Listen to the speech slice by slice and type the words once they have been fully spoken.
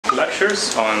two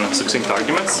lectures on succinct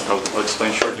arguments. I'll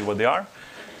explain shortly what they are.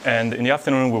 And in the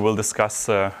afternoon, we will discuss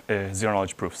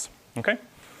zero-knowledge proofs. Okay?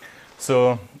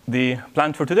 So the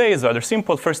plan for today is rather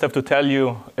simple. First, I have to tell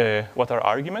you what are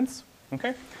arguments.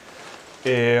 Okay?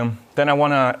 Then I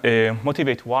want to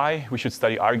motivate why we should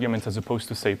study arguments as opposed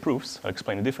to, say, proofs. I'll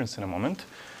explain the difference in a moment.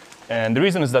 And the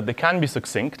reason is that they can be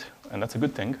succinct, and that's a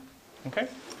good thing. Okay?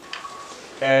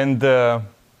 And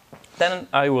then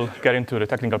I will get into the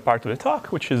technical part of the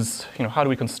talk, which is, how do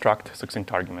we construct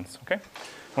succinct arguments? Okay?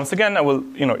 Once again, I will,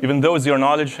 even though zero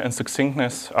knowledge and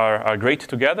succinctness are great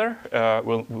together,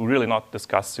 we'll really not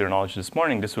discuss zero knowledge this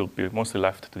morning. This will be mostly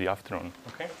left to the afternoon.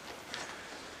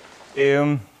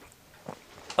 Okay?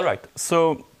 All right.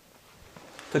 So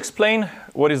to explain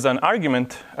what is an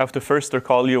argument, I have to first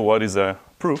recall you what is a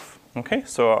proof. Okay?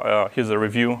 So here's a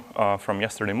review from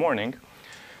yesterday morning.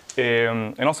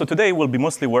 And also today we'll be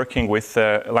mostly working with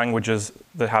languages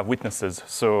that have witnesses.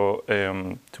 So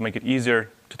to make it easier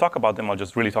to talk about them, I'll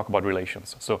just really talk about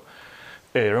relations. So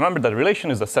remember that a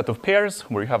relation is a set of pairs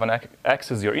where you have an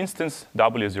x as your instance,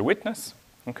 w as your witness.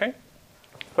 Okay?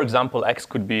 For example, x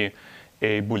could be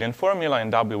a Boolean formula,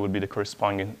 and w would be the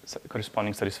corresponding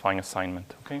satisfying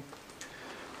assignment. Okay?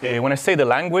 When I say the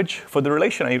language for the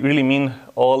relation, I really mean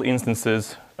all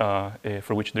instances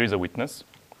for which there is a witness.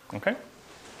 Okay?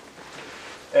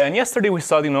 And yesterday we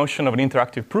saw the notion of an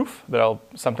interactive proof that I'll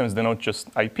sometimes denote just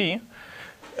IP,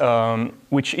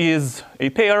 which is a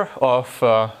pair of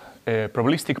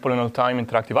probabilistic polynomial time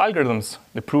interactive algorithms,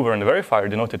 the prover and the verifier,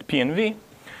 denoted P and V,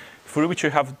 for which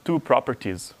you have two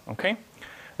properties. Okay?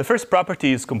 The first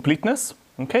property is completeness.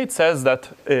 Okay? It says that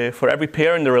for every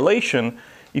pair in the relation,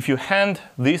 if you hand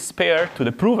this pair to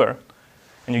the prover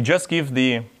and you just give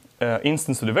the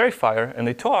instance to the verifier and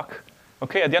they talk,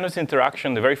 okay, at the end of this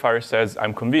interaction, the verifier says,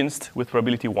 I'm convinced with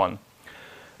probability 1.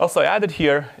 Also, I added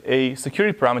here a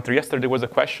security parameter. Yesterday, there was a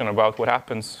question about what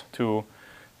happens to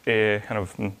kind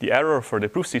of the error for the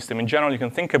proof system. In general, you can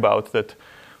think about that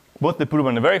both the prover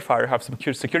and the verifier have some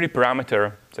security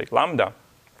parameter, say lambda,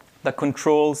 that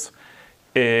controls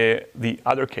the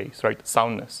other case, right,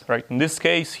 soundness. Right? In this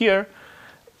case here,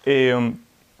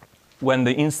 when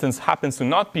the instance happens to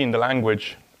not be in the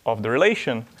language of the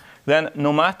relation, then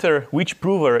no matter which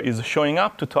prover is showing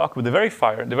up to talk with the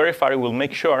verifier will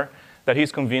make sure that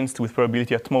he's convinced with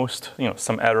probability at most,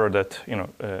 some error that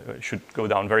should go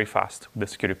down very fast with the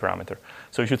security parameter.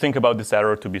 So you should think about this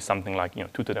error to be something like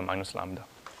 2 to the minus lambda.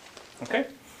 Okay?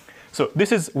 So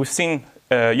this is, we've seen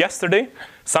yesterday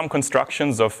some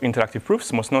constructions of interactive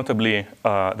proofs, most notably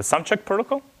the sum check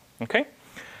protocol. Okay?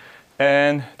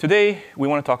 And today we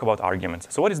want to talk about arguments.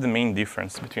 So what is the main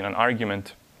difference between an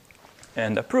argument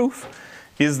and a proof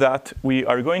is that we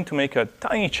are going to make a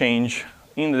tiny change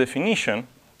in the definition.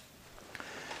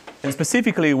 And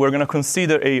specifically, we're going to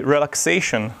consider a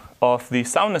relaxation of the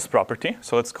soundness property.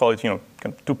 So let's call it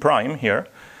 2 prime here.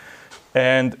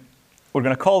 And we're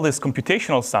going to call this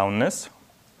computational soundness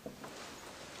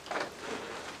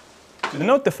to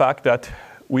denote the fact that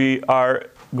we are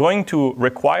going to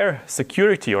require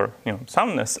security or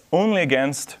soundness only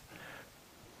against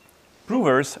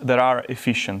provers that are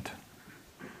efficient.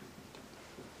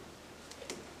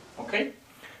 Okay?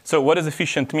 So what does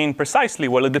efficient mean precisely?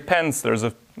 Well, it depends. There's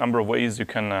a number of ways you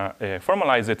can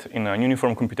formalize it. In a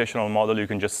uniform computational model, you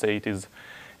can just say it is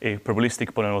a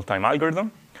probabilistic polynomial time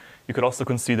algorithm. You could also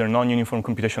consider non-uniform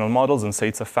computational models and say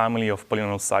it's a family of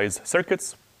polynomial size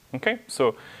circuits. Okay?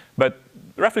 So, but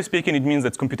roughly speaking, it means that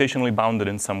it's computationally bounded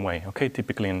in some way, okay?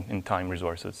 Typically in time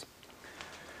resources.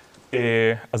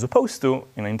 As opposed to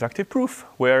in an interactive proof,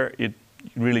 where it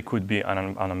really could be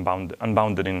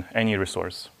unbounded in any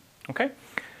resource. Okay?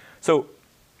 So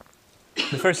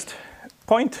the first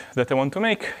point that I want to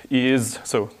make is,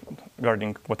 so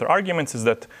regarding what are arguments, is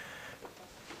that,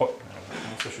 I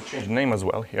should change the name as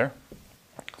well here.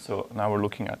 So now we're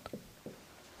looking at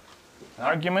an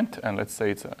argument, and let's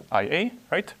say it's an IA,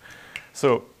 right?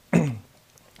 So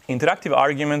interactive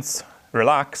arguments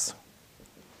relax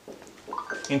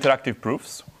interactive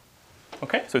proofs.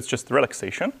 Okay, so it's just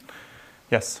relaxation.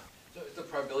 Yes? So is the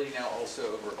probability now also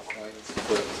over coins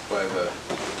flipped by the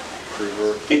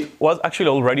prover? It was actually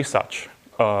already such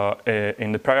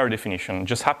in the prior definition. It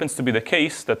just happens to be the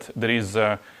case that there is,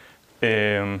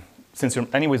 since you're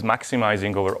anyways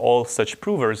maximizing over all such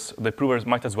provers, the provers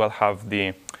might as well have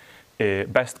the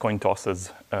best coin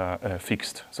tosses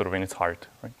fixed sort of in its heart.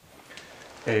 Right?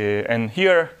 And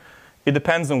here, it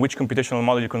depends on which computational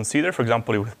model you consider. For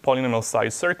example, with polynomial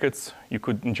size circuits, you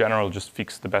could in general just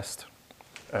fix the best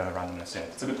randomness in it.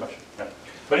 It's a good question. Yeah.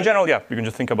 But in general, yeah, you can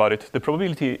just think about it. The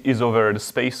probability is over the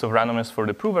space of randomness for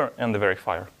the prover and the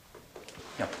verifier.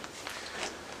 Yeah.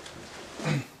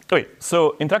 Okay,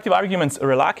 so interactive arguments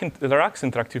relax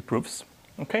interactive proofs.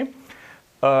 Okay,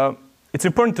 it's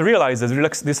important to realize that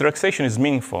this relaxation is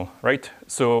meaningful, right?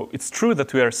 So it's true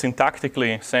that we are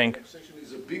syntactically saying. Relaxation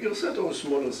is a bigger set or a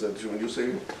smaller set when you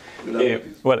say.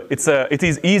 Well, it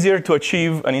is easier to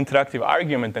achieve an interactive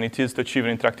argument than it is to achieve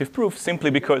an interactive proof,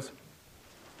 simply because.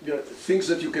 Yeah, things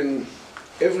that you can.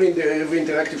 Every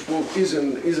interactive proof is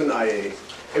an IA.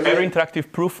 Every interactive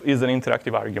proof is an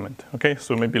interactive argument. Okay,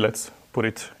 so maybe let's put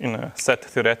it in a set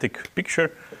theoretic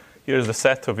picture. Here's the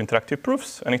set of interactive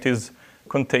proofs, and it is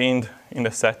contained in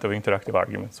the set of interactive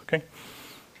arguments. Okay.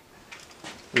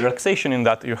 The relaxation in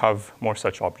that you have more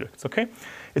such objects. Okay.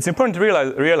 It's important to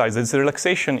realize that this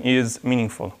relaxation is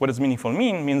meaningful. What does meaningful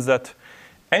mean? It means that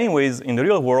anyways, in the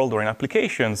real world or in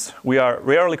applications, we are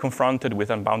rarely confronted with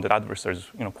unbounded adversaries.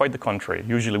 Quite the contrary.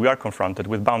 Usually we are confronted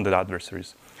with bounded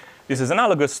adversaries. This is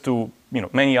analogous to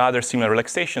many other similar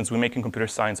relaxations we make in computer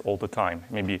science all the time.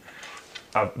 Maybe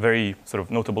a very sort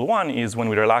of notable one is when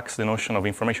we relax the notion of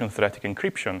information theoretic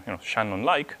encryption,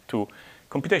 Shannon-like, to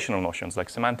computational notions like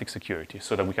semantic security,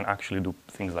 so that we can actually do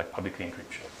things like public key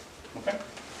encryption. Okay.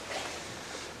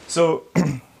 So,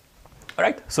 all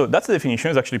right. So that's the definition.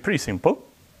 It's actually pretty simple.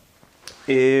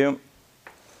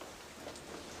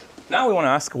 Now we want to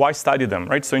ask why study them,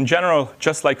 right? So in general,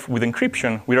 just like with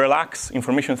encryption, we relax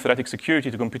information theoretic security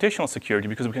to computational security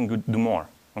because we can do more.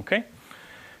 Okay.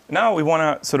 Now we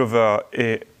want to sort of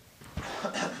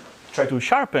try to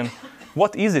sharpen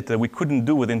what is it that we couldn't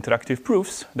do with interactive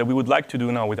proofs that we would like to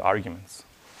do now with arguments.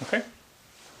 Okay.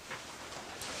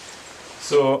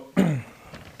 So.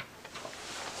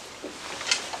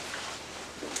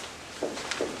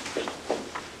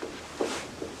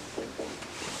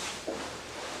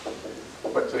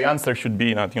 So the answer should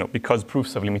be not, because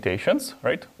proofs have limitations,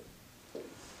 right?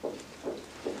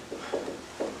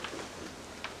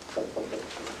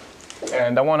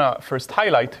 And I want to first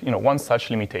highlight, one such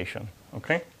limitation.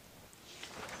 Okay.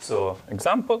 So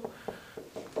example,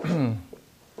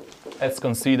 let's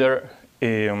consider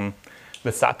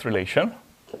the SAT relation.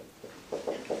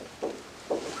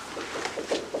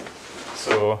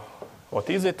 So what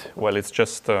is it? Well, it's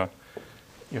just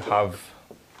you have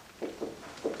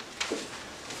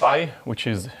phi, which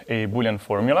is a Boolean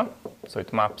formula. So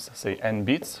it maps, say, n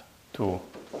bits to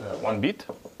 1 bit.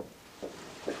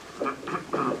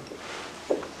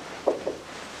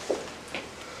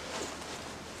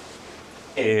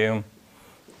 And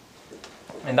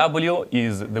W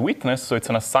is the witness, so it's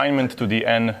an assignment to the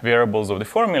n variables of the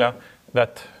formula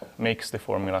that makes the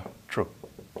formula true.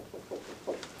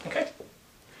 Okay.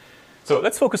 So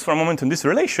let's focus for a moment on this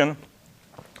relation,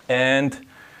 and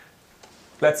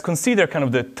let's consider kind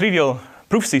of the trivial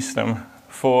proof system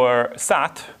for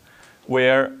SAT,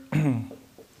 where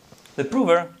the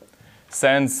prover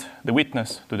sends the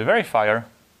witness to the verifier,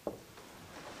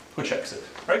 who checks it,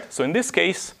 right? So in this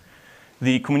case,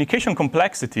 the communication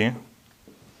complexity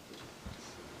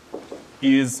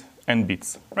is n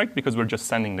bits, right? Because we're just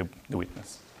sending the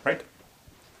witness, right?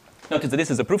 Notice that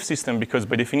this is a proof system because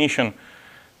by definition,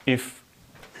 if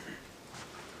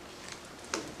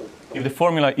the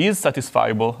formula is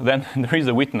satisfiable, then there is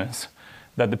a witness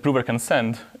that the prover can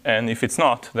send. And if it's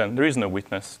not, then there is no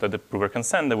witness that the prover can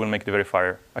send that will make the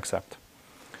verifier accept.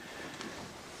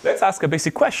 Let's ask a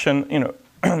basic question.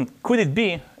 Could it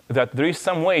be that there is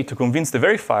some way to convince the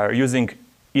verifier using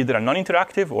either a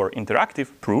non-interactive or interactive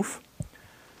proof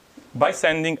by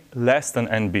sending less than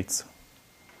n bits?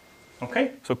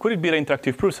 Okay, so could it be that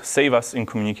interactive proofs save us in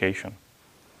communication?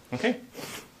 Okay,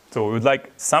 so we would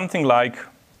like something like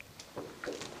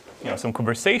some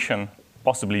conversation,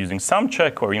 possibly using some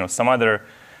check or some other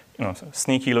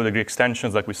sneaky low degree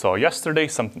extensions like we saw yesterday,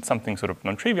 something sort of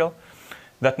non-trivial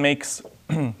that makes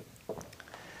the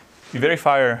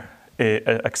verifier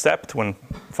accept when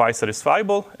phi is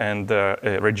satisfiable and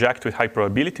reject with high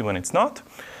probability when it's not.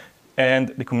 And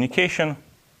the communication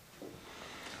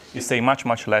is, say, much,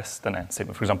 much less than n, say,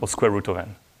 for example, square root of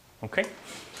n. Okay?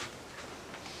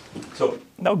 So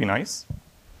that would be nice.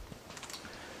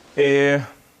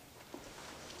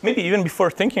 Maybe even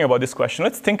before thinking about this question,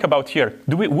 let's think about here.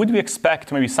 Would we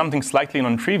expect maybe something slightly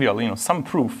non-trivial, some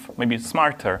proof, maybe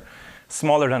smarter,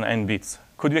 smaller than n bits?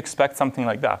 Could we expect something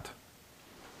like that?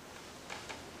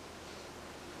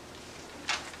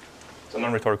 It's a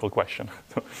non-rhetorical question.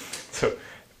 So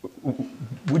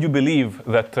would you believe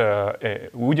that,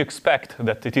 would you expect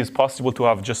that it is possible to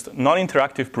have just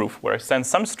non-interactive proof where I send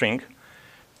some string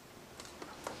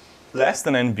less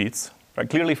than n bits? Right?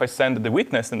 Clearly, if I send the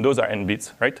witness, then those are n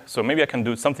bits, right? So maybe I can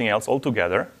do something else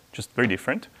altogether, just very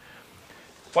different.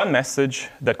 One message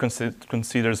that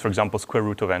considers, for example, square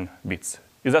root of n bits.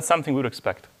 Is that something we would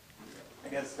expect?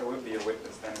 guess there would be a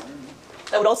witness then.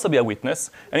 That would also be a witness.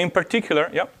 And in particular,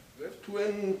 yeah? You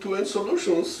have two-end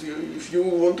solutions. If you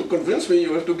want to convince me,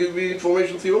 you have to give me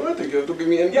information theoretic. You have to give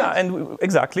me n. Yeah, and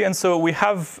exactly. And so we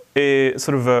have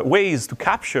sort of ways to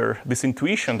capture this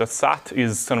intuition that SAT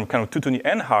is kind of 2 to the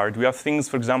n hard. We have things,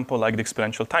 for example, like the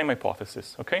exponential time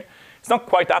hypothesis. Okay, it's not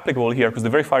quite applicable here because the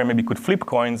verifier maybe could flip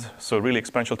coins. So really,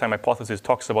 exponential time hypothesis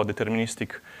talks about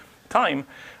deterministic time.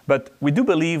 But we do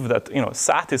believe that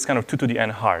SAT is kind of 2 to the n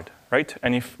hard, right?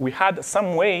 And if we had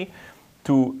some way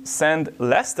to send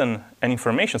less than n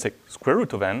information, say square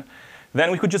root of n, then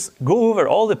we could just go over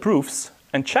all the proofs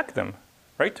and check them,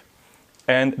 right?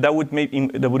 And that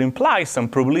would imply some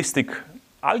probabilistic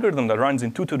algorithm that runs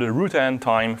in 2 to the root n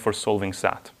time for solving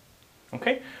SAT.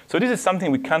 Okay? So this is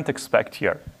something we can't expect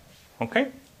here. Okay?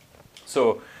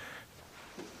 So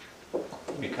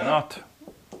we cannot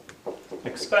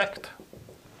expect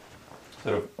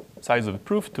sort of size of the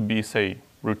proof to be, say,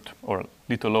 root or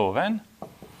d to low of n,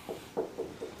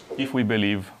 if we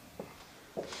believe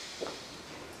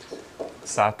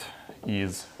SAT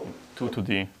is 2 to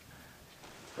the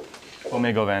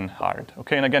omega of n hard.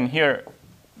 Okay, and again here,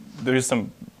 there is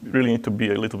some, really need to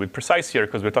be a little bit precise here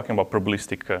because we're talking about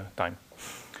probabilistic time.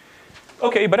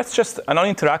 Okay, but that's just a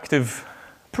non-interactive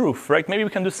proof, right? Maybe we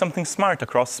can do something smart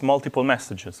across multiple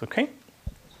messages, okay?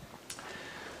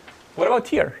 What about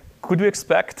here? Could we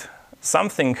expect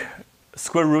something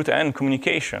square root n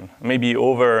communication, maybe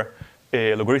over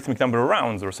a logarithmic number of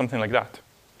rounds or something like that?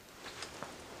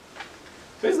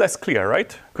 So it's less clear,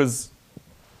 right? Because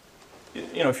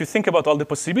if you think about all the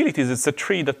possibilities, it's a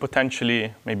tree that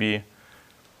potentially maybe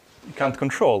you can't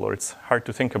control or it's hard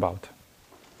to think about.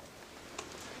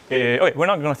 Okay, we're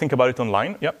not going to think about it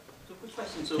online. Yep. So quick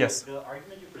question. So yes. The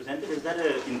argument you presented, is that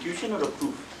an intuition or a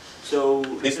proof? So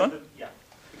this one? Yeah.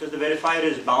 Because the verifier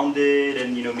is bounded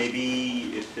and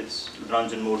maybe if it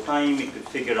runs in more time, it could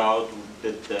figure out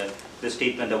that the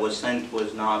statement that was sent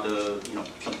was not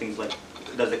something like,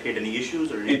 does it create any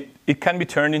issues? Or it can be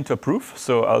turned into a proof.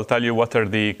 So I'll tell you what are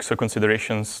the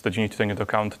considerations that you need to take into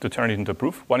account to turn it into a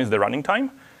proof. One is the running time.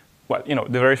 Well,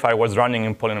 the verifier was running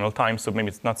in polynomial time, so maybe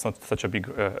it's not such a big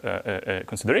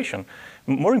consideration.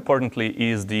 More importantly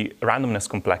is the randomness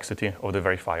complexity of the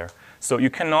verifier. So you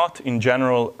cannot, in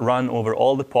general, run over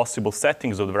all the possible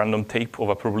settings of the random tape of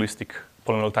a probabilistic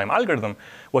polynomial time algorithm.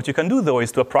 What you can do, though,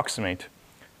 is to approximate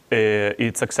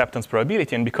its acceptance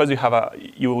probability. And because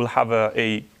you will have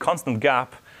a constant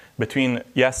gap between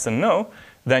yes and no,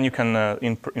 then you can,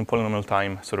 in polynomial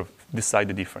time, sort of decide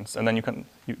the difference. And then you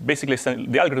basically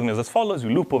the algorithm is as follows. You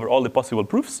loop over all the possible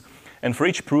proofs. And for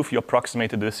each proof, you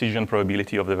approximate the decision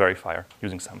probability of the verifier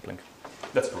using sampling.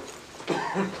 That's proof.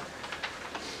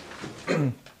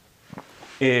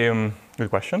 Good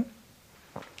question.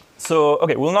 So,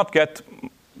 OK, we'll not get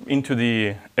into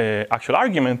the actual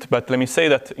argument, but let me say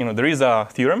that there is a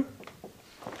theorem.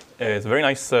 It's a very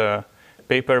nice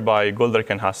paper by Goldreich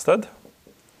and Hastad.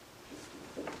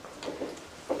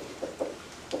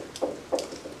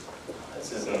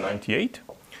 This is in 98.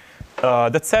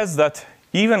 That says that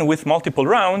even with multiple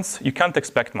rounds, you can't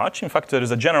expect much. In fact, there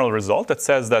is a general result that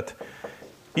says that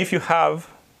if you have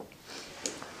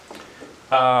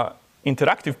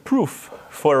interactive proof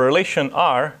for a relation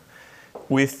R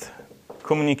with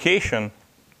communication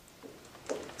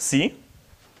C,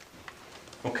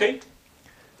 okay,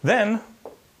 then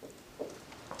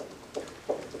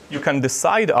you can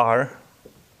decide R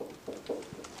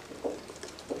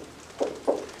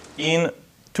in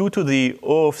 2 to the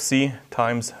O of C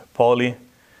times poly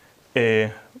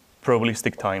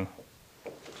probabilistic time.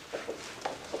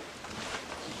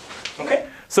 Okay,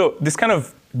 so this kind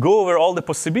of go over all the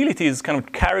possibilities kind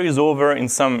of carries over in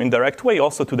some indirect way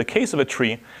also to the case of a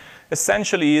tree.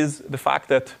 Essentially is the fact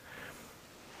that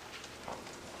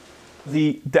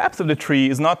the depth of the tree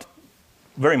is not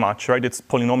very much, right? It's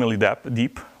polynomially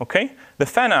deep, okay? The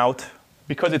fan out,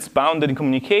 because it's bounded in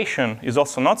communication, is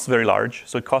also not very large,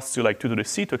 so it costs you like 2 to the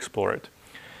C to explore it.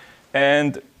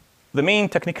 And the main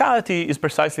technicality is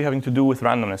precisely having to do with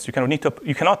randomness.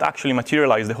 You cannot actually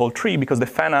materialize the whole tree because the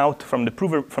fan out from the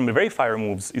verifier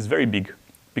moves is very big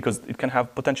because it can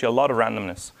have potentially a lot of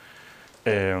randomness.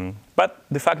 But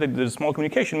the fact that there's small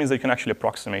communication means that you can actually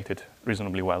approximate it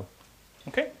reasonably well.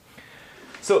 Okay?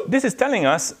 So this is telling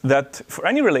us that for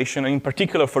any relation, and in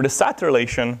particular for the SAT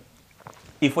relation,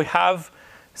 if we have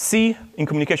C in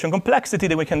communication complexity,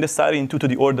 then we can decide in 2 to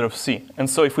the order of C. And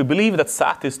so if we believe that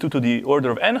SAT is 2 to the order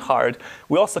of n hard,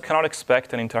 we also cannot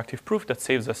expect an interactive proof that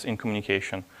saves us in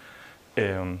communication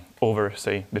over,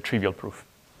 say, the trivial proof.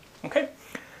 Okay?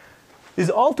 This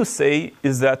all to say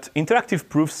is that interactive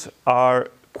proofs are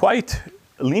quite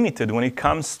limited when it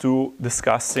comes to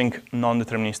discussing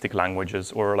non-deterministic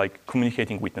languages or like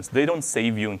communicating witness. They don't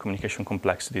save you in communication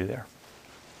complexity there.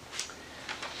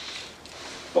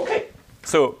 Okay.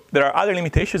 So there are other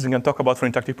limitations we can talk about for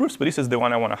interactive proofs, but this is the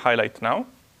one I want to highlight now.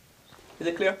 Is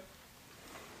it clear?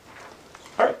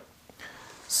 All right.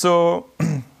 So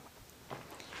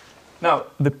now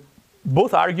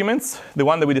both arguments, the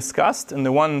one that we discussed and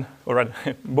the one, or rather,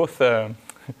 both, I'm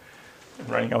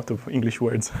running out of English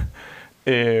words.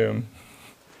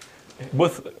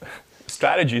 Both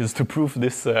strategies to prove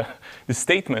these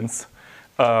statements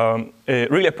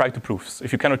really apply to proofs.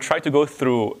 If you kind of try to go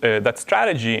through that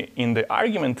strategy in the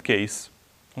argument case,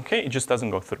 okay, it just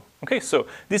doesn't go through. Okay, so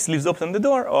this leaves open the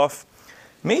door of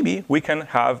maybe we can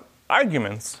have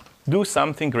arguments do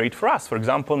something great for us. For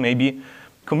example, maybe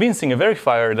convincing a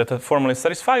verifier that a formula is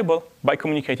satisfiable by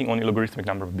communicating only a logarithmic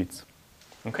number of bits.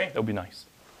 Okay, that would be nice.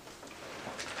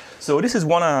 So this is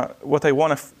what I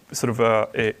want to sort of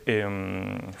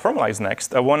formalize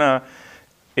next. I want to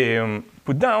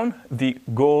put down the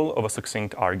goal of a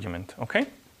succinct argument. Okay.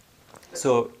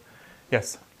 So,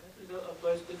 yes. That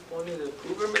applies if only the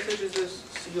prover message is this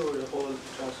C or the whole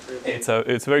transcript. It's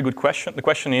a very good question. The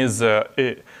question is,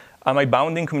 am I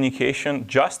bounding communication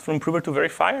just from prover to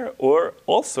verifier, or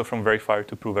also from verifier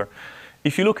to prover?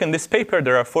 If you look in this paper,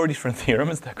 there are 4 different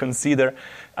theorems that consider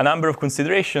a number of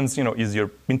considerations. You know, is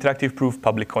your interactive proof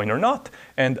public coin or not?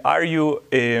 And are you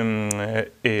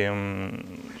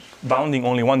bounding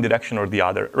only one direction or the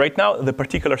other? Right now, the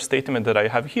particular statement that I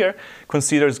have here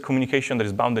considers communication that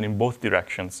is bounded in both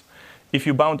directions. If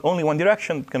you bound only one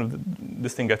direction, kind of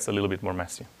this thing gets a little bit more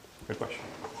messy. Good question.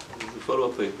 There's a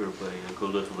follow-up paper by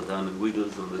Goldat, Vadan, and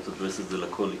Wiggles that addresses the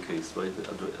laconic case, right?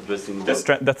 Addressing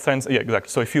yeah, exactly.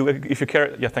 So if you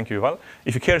care, yeah, thank you, Yuval.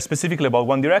 If you care specifically about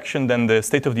one direction, then the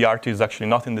state of the art is actually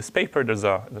not in this paper. There's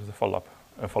a follow-up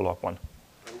one.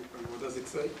 And what does it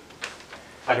say?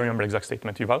 I don't remember the exact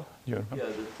statement, Yuval. Yeah,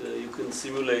 that you can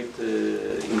simulate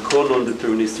in call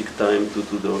non-deterministic time to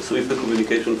the. So if the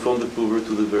communication from the prover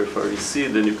to the verifier is C,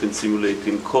 then you can simulate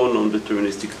in call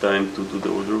non-deterministic time to the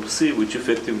order of C, which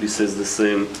effectively says the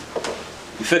same.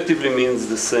 Effectively means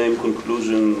the same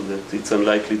conclusion that it's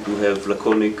unlikely to have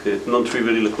laconic,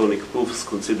 non-trivially laconic proofs,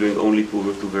 considering only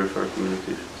prover to verifier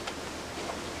communication.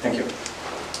 Thank you.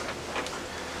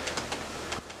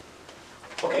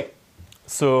 Okay.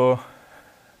 So.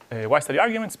 Why study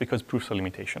arguments? Because proofs are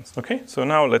limitations. Okay, so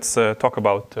now let's talk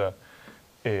about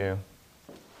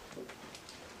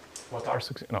what are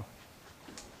succinct. No,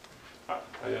 I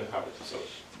didn't have it. So,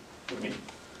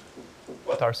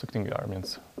 what are succinct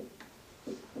arguments?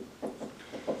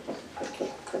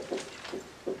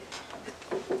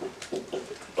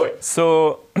 Okay,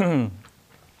 so we're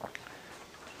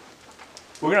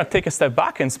going to take a step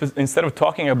back and instead of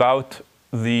talking about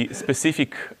the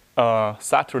specific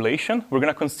SAT relation, we're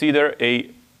going to consider a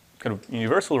kind of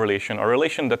universal relation, or a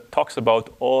relation that talks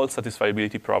about all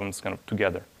satisfiability problems kind of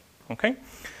together. Okay.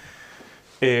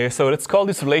 So let's call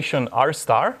this relation R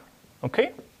star.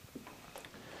 Okay.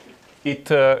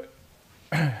 The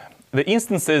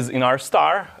instances in R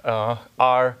star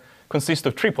consist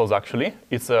of triples. Actually,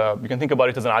 you can think about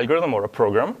it as an algorithm or a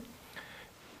program,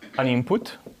 an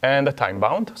input, and a time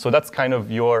bound. So that's kind of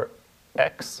your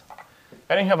X,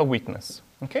 and then you have a witness.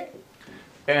 Okay,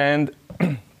 and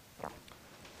an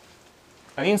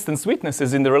instance witness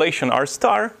is in the relation R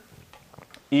star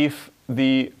if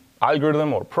the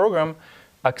algorithm or program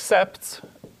accepts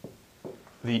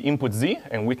the input Z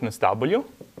and witness W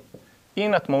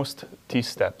in at most T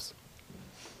steps.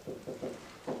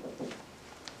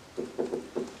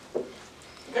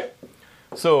 Okay.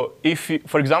 So if,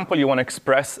 for example, you want to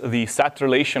express the SAT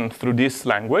relation through this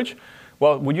language,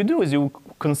 well, what you do is you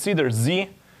consider Z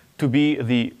to be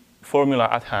the formula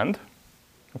at hand,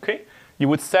 okay? You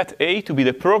would set A to be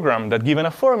the program that, given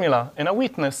a formula and a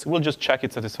witness, will just check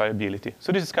its satisfiability.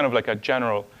 So this is kind of like a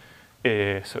general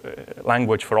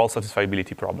language for all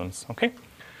satisfiability problems, okay?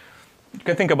 You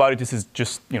can think about it, this is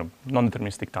just,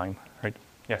 non-deterministic time, right?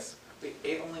 Yes? Wait,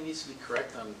 A only needs to be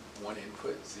correct on one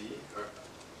input, Z? Or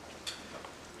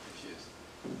confused.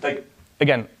 Like,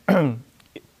 again,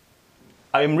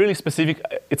 I am really specific.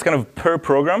 It's kind of per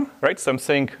program, right? So I'm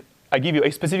saying I give you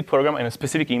a specific program and a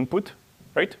specific input,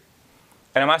 right?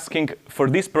 And I'm asking for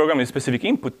this program and specific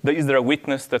input, is there a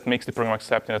witness that makes the program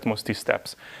accept in at most T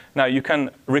steps? Now, you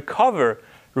can recover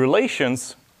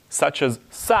relations such as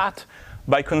SAT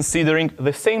by considering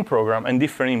the same program and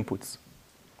different inputs.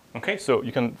 Okay, so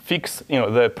you can fix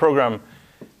the program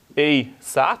A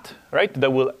SAT, right?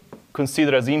 That will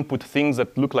consider as input things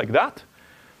that look like that.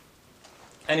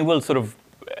 And it will sort of,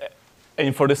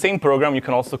 and for the same program, you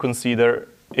can also consider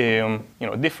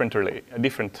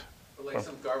different. But like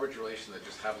some garbage relation that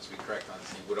just happens to be correct on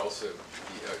Z would also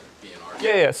be an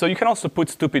argument. Yeah. So you can also put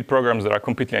stupid programs that are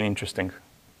completely uninteresting.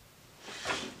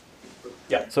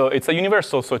 Yeah. So it's a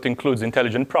universal, so it includes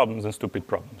intelligent problems and stupid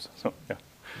problems. So yeah.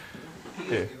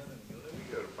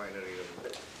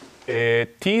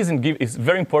 T is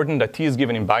very important that T is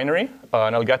given in binary,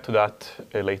 and I'll get to that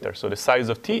later. So the size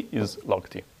of T is log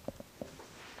T.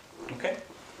 Okay. In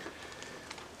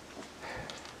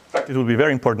fact, it will be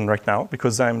very important right now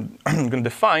because I'm going to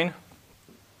define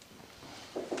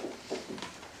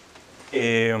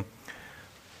a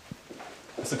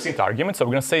succinct argument. So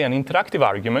we're going to say an interactive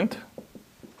argument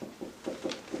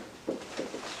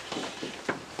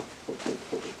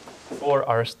for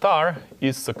R star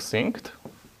is succinct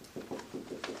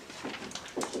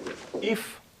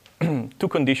if two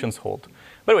conditions hold.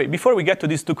 By the way, before we get to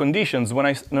these two conditions, when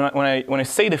I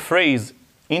say the phrase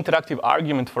interactive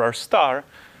argument for R star,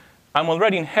 I'm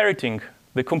already inheriting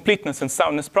the completeness and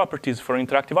soundness properties for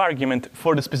interactive argument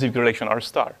for the specific relation R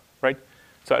star, right?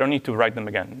 So I don't need to write them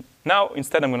again. Now,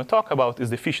 instead, I'm going to talk about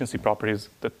is the efficiency properties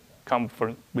that come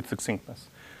with succinctness.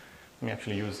 Let me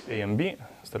actually use A and B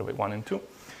instead of 1 and 2.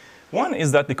 One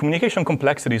is that the communication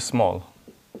complexity is small.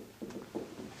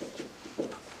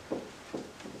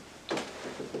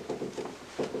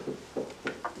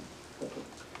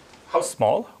 How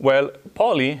small? Well,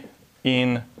 poly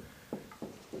in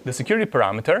the security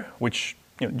parameter, which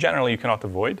generally you cannot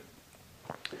avoid,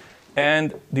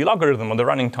 and the logarithm of the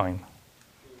running time.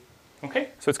 Okay,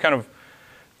 so it's kind of,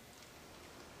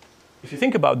 if you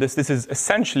think about this, this is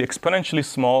essentially exponentially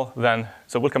small than.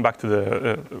 So we'll come back to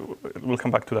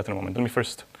that in a moment. Let me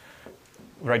first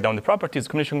write down the properties.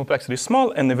 Communication complexity is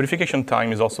small, and the verification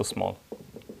time is also small.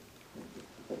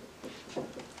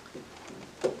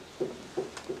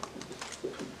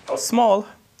 How small?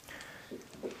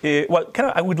 Well,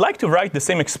 I would like to write the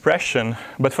same expression,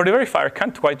 but for the verifier, I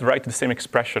can't quite write the same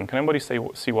expression. Can anybody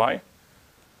see why?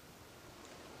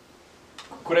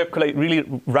 Could I really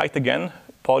write again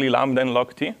poly lambda and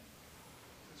log t?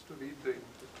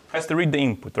 Has to read the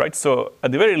input, right? So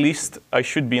at the very least, I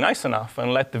should be nice enough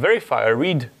and let the verifier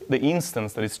read the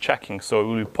instance that it's checking. So it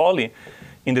will be poly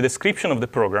in the description of the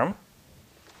program,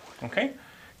 okay,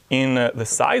 in the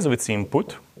size of its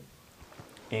input,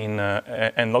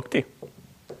 and log t.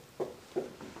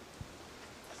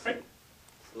 Right?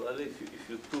 So Ali,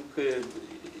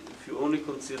 if you only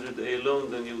considered A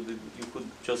alone, then you could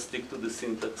just stick to the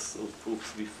syntax of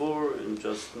proofs before and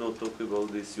just not talk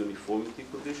about this uniformity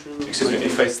condition. Excuse me,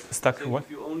 if I stuck what?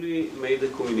 If you only made a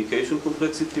communication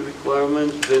complexity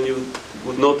requirement, then you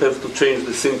would not have to change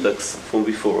the syntax from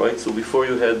before, right? So before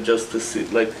you had just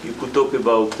you could talk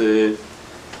about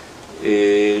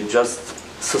just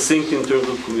succinct in terms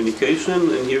of communication,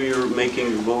 and here you're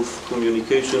making both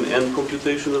communication and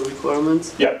computational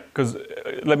requirements. Yeah, because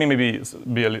let me maybe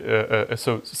be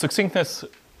so succinctness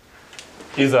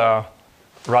is a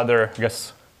rather, I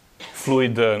guess,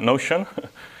 fluid notion.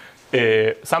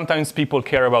 Sometimes people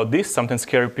care about this, sometimes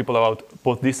people about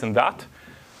both this and that,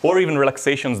 or even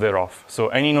relaxations thereof. So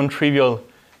any non-trivial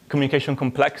communication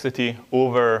complexity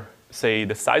over, say,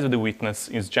 the size of the witness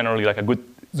is generally like a good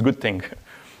thing.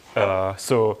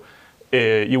 So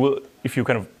you will, if you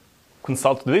kind of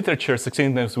consult the literature,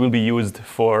 succinctness will be used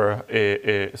for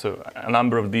a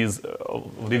number of these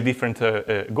different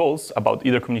goals about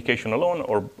either communication alone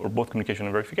or both communication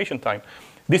and verification time.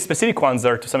 These specific ones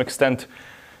are to some extent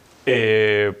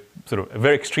sort of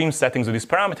very extreme settings of these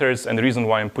parameters, and the reason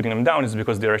why I'm putting them down is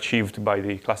because they're achieved by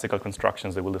the classical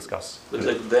constructions that we'll discuss.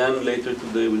 But then later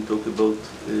today we'll talk about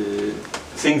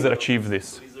things that achieve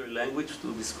this. Language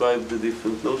to describe the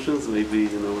different notions, maybe,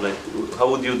 like how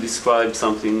would you describe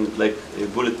something like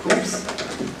bulletproofs?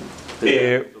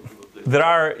 There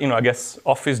are, I guess,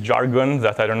 office jargon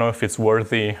that I don't know if it's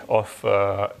worthy of,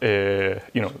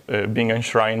 being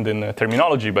enshrined in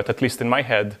terminology, but at least in my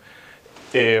head,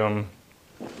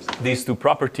 these two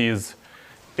properties,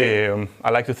 I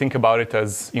like to think about it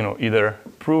as, either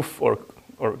proof or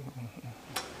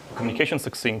communication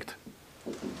succinct.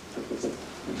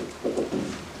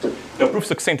 The proof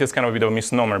succinct is kind of a bit of a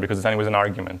misnomer because it's anyways an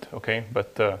argument, okay?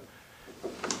 But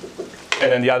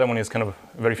and then the other one is kind of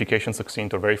verification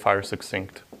succinct or verifier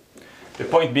succinct. The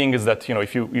point being is that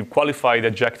if you qualify the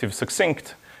adjective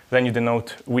succinct, then you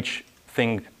denote which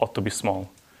thing ought to be small.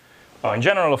 In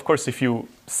general, of course, if you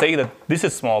say that this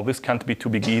is small, this can't be too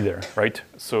big either, right?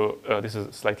 So this is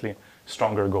a slightly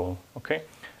stronger goal, okay?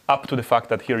 Up to the fact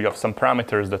that here you have some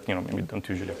parameters that maybe don't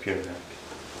usually appear there.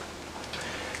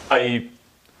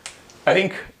 I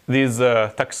think this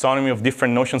taxonomy of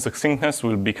different notions of succinctness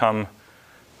will become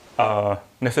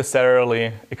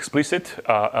necessarily explicit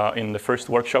in the first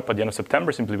workshop at the end of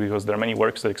September, simply because there are many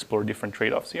works that explore different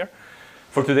trade-offs here.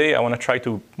 For today, I want to try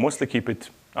to mostly keep it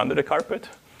under the carpet,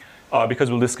 because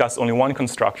we'll discuss only one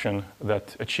construction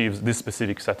that achieves this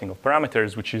specific setting of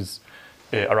parameters, which is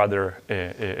a rather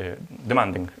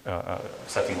demanding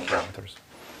setting of parameters.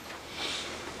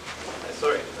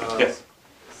 Sorry. Yes?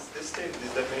 This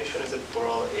definition, is it for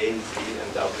all A, Z,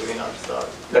 and W in R star?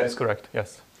 That is correct,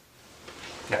 yes.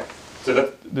 Yeah.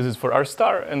 So this is for R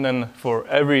star, and then for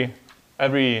every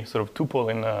sort of tuple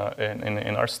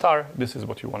in R star, this is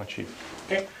what you want to achieve.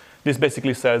 Okay? This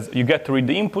basically says you get to read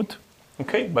the input,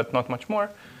 okay, but not much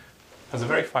more, as a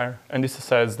verifier. And this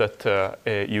says that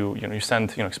you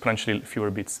send exponentially fewer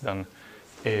bits than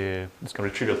this kind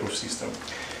of trivial proof system.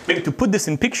 Maybe to put this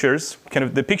in pictures, kind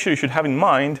of the picture you should have in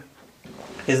mind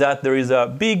is that there is a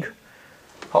big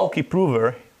bulky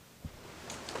prover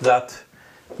that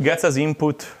gets as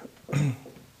input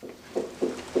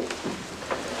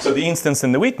so the instance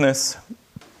and the witness,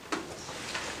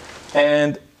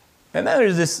 and then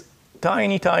there's this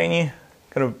tiny kind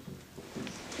of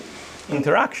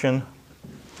interaction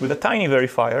with a tiny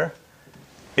verifier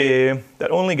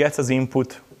that only gets as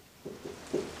input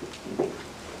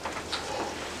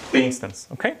the instance,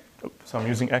 okay? So I'm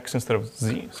using X instead of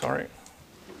Z, sorry.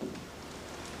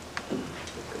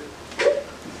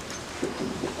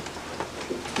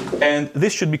 And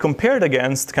this should be compared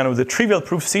against kind of the trivial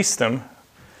proof system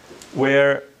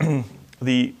where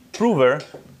the prover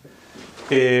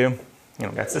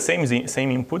gets the same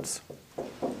inputs,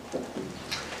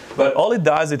 but all it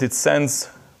does is it sends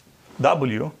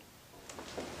W,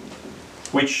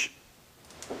 which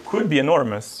could be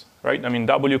enormous, right? I mean,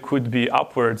 W could be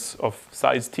upwards of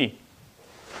size T.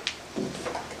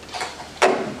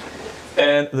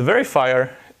 And the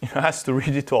verifier has to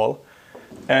read it all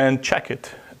and check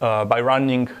it by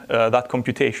running that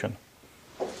computation.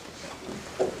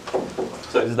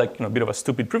 So it's like a bit of a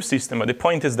stupid proof system, but the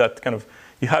point is that kind of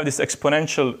you have this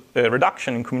exponential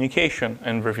reduction in communication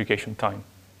and verification time.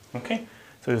 Okay?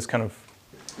 So it's kind of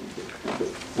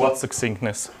what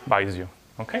succinctness buys you.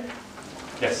 Okay?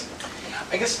 Yes?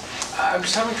 I guess I'm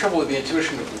just having trouble with the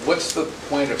intuition of what's the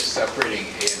point of separating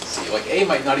A and Z? Like A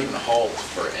might not even halt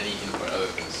for any input other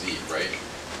than Z, right?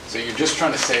 So you're just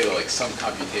trying to say that like some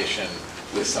computation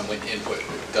with some input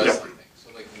does something. So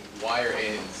like why are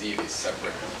A and Z these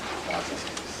separate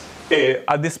quantities?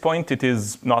 At this point, it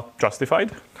is not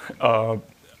justified.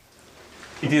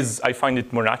 It is, I find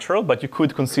it more natural, but you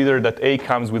could consider that A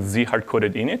comes with Z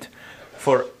hard-coded in it.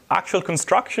 For actual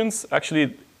constructions,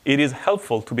 actually, it is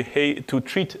helpful to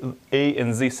treat A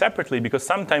and Z separately, because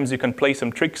sometimes you can play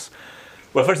some tricks.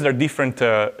 Well, first, there are different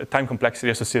time complexity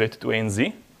associated to A and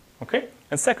Z. Okay?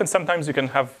 And second, sometimes you can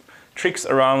have tricks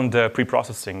around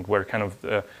pre-processing, where kind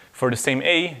of for the same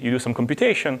A, you do some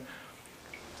computation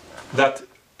that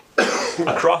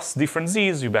across different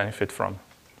Z's you benefit from.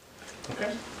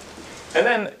 Okay? And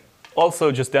then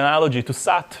also just the analogy to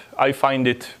SAT, I find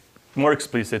it more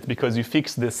explicit because you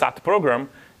fix the SAT program,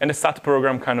 and the SAT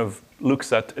program kind of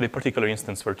looks at the particular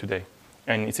instance for today.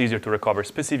 And it's easier to recover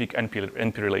specific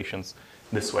NP relations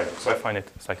this way. So I find it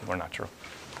slightly more natural.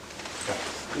 Yeah.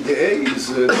 The A is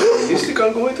a deterministic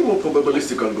algorithm or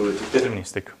probabilistic algorithm?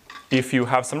 Deterministic. If you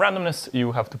have some randomness,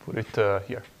 you have to put it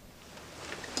here.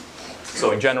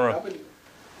 So in general,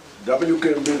 W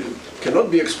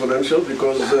cannot be exponential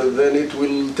because then it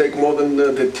will take more than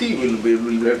the T will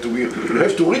have to be. You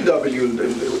have to read W,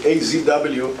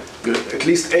 AZW. At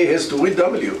least A has to read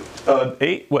W.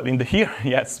 A, well, in the here,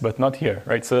 yes, but not here,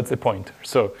 right? So that's the point.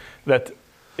 So that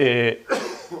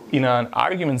in an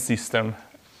argument system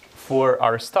for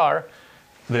R star,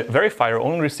 the verifier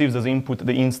only receives as input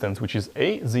the instance, which is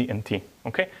A, Z, and T.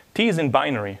 Okay? T is in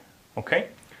binary. Okay?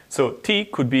 So T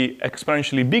could be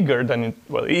exponentially bigger than it,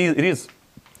 well, it is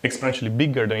exponentially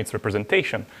bigger than its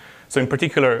representation. So in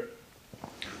particular,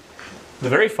 the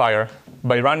verifier,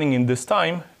 by running in this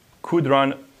time, could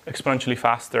run exponentially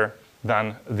faster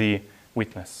than the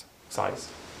witness size.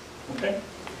 Okay?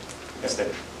 Yes,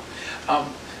 David.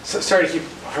 So sorry to keep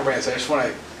harping on this. I just want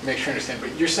to make sure I understand.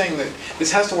 But you're saying that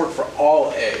this has to work for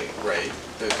all A, right?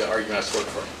 The argument has to work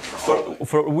for all A.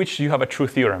 For which you have a true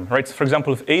theorem, right? So for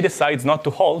example, if A decides not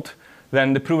to halt,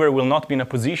 then the prover will not be in a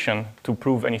position to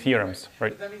prove any theorems,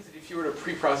 right? But that means that if you were to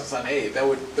pre-process on A,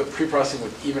 the pre-processing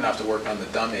would even have to work on the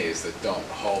dumb A's that don't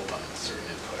halt on certain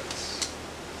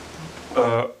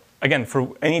inputs. Again, for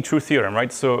any true theorem,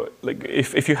 right? So like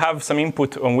if you have some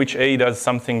input on which A does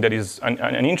something that is an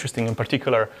interesting, in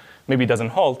particular, maybe doesn't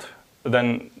halt,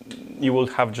 then you will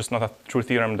have just not a true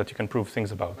theorem that you can prove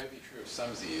things about. It might be true of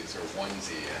some Z's or one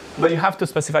Z and But you have to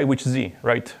specify which z,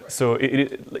 right? So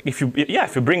if you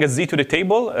bring a z to the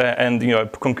table and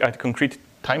at concrete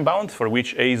time bound for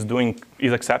which A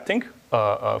is accepting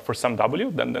for some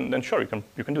w, then sure you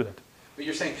can do that. But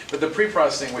you're saying, but the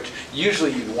pre-processing, which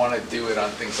usually you'd want to do it on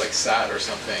things like SAT or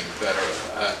something that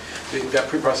are that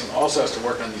pre-processing also has to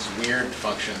work on these weird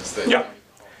functions that. Yeah.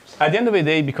 At the end of the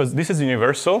day, because this is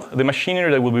universal, the machinery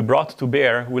that will be brought to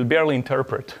bear will barely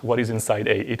interpret what is inside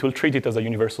A. It will treat it as a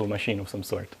universal machine of some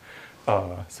sort.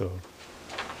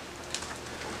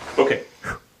 Okay.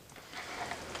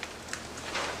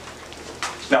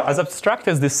 Now, as abstract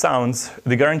as this sounds,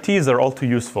 the guarantees are all too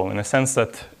useful in a sense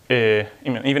that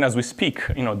even as we speak,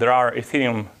 there are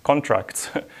Ethereum contracts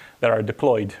that are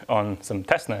deployed on some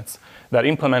testnets that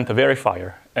implement a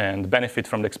verifier and benefit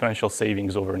from the exponential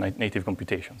savings over native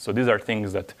computation. So these are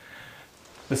things that,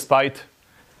 despite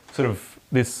sort of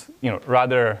this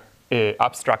rather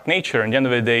abstract nature, in the end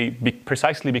of the day,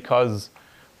 precisely because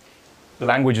the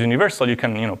language is universal, you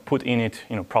can put in it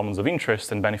problems of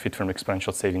interest and benefit from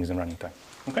exponential savings in running time.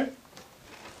 Okay.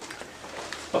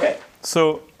 Okay.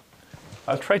 So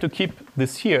I'll try to keep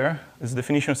this here, this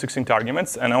definition of succinct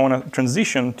arguments, and I want to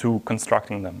transition to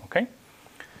constructing them. Okay.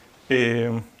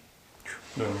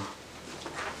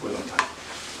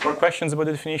 More questions about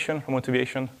the definition or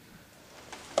motivation?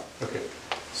 Okay.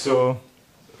 So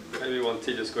maybe one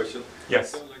tedious question.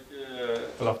 Yes. So,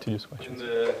 I love tedious questions.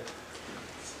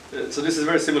 So this is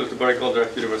very similar to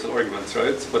Berkeley universal arguments,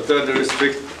 right? But then they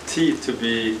restrict T to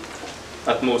be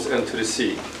at most n to the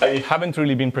C. I haven't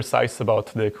really been precise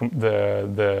about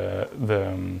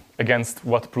against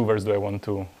what provers do I want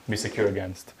to be secure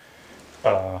against.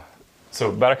 So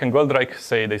Barak and Goldreich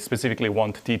say they specifically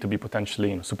want T to be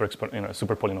potentially super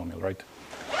polynomial, right?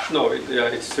 No,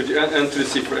 it's to the n to the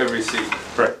C for every C.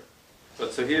 Right.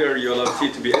 But so here you allow T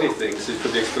to be anything, so it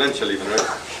could be exponential even,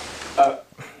 right?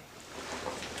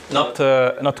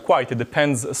 Not quite. It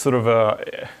depends. Sort of.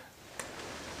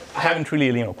 I haven't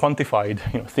really quantified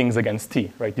things against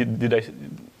T, right? Did I?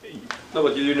 No,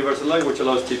 but the universal language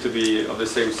allows T to be of the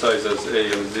same size as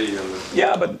A and Z. And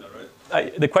yeah, but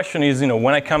the question is,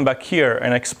 when I come back here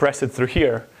and express it through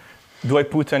here, do I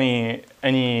put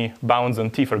any bounds on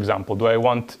T, for example? Do I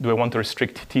want to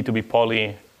restrict T to be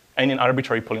any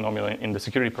arbitrary polynomial in the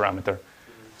security parameter?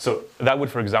 So that would,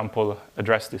 for example,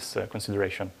 address this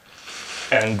consideration.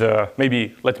 And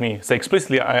maybe let me say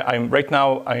explicitly,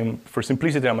 for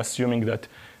simplicity, I'm assuming that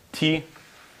T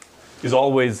is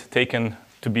always taken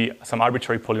to be some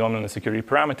arbitrary polynomial in the security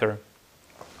parameter,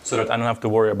 so that I don't have to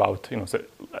worry about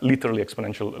literally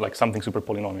exponential, like something super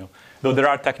polynomial. Though there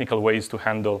are technical ways to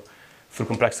handle through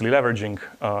complexity leveraging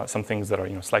some things that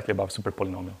are slightly above super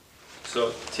polynomial.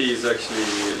 So T is actually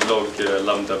log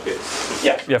lambda bits.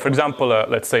 Yeah. Yeah. For example,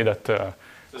 let's say that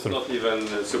it's not even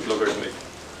sublogarithmic.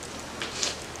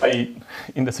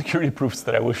 In the security proofs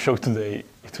that I will show today,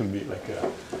 it will be like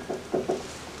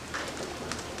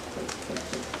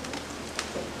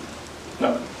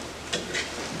no.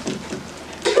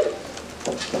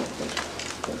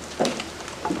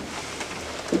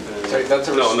 Sorry, that's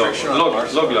a restriction on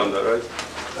log lambda, right?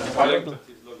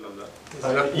 Log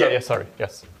lambda. Yeah, sorry,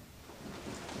 yes.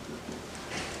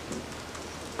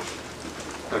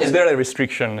 Okay. Is there a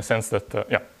restriction in the sense that,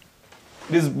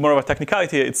 this is more of a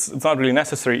technicality. It's not really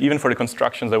necessary. Even for the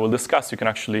constructions I will discuss, you can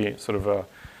actually sort of,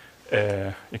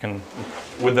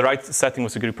 with the right setting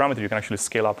of security parameter, you can actually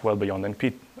scale up well beyond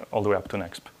NP all the way up to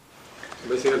NEXP.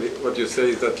 Basically, what you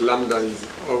say is that lambda is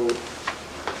O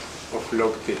of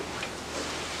log T.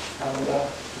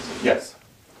 Yes.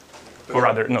 Or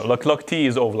rather, no, log T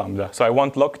is O of lambda. So I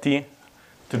want log T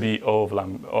to be O of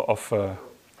lambda,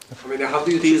 I mean, how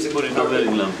do you choose it? Wait,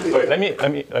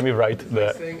 let me write the.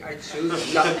 I'm saying I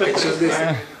choose this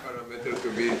parameter to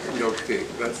be log T.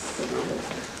 That's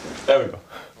There we go.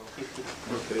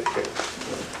 okay.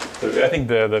 So I think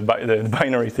the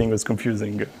binary thing was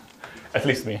confusing, at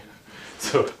least me.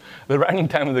 So the running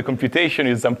time of the computation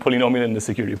is some polynomial in the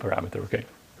security parameter. Okay.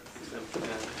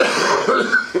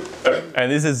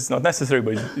 And this is not necessary,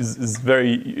 but is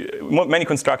very many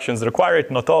constructions require it,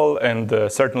 not all, and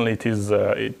certainly it is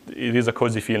a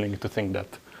cozy feeling to think that.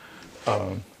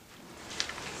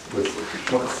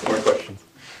 More questions.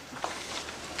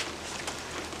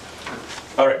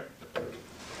 All right.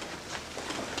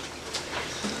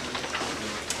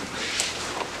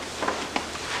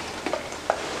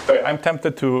 Okay, I'm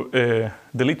tempted to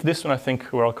delete this one. I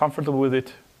think we're all comfortable with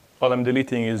it. All I'm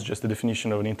deleting is just the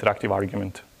definition of an interactive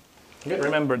argument. Okay,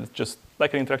 remember, it's just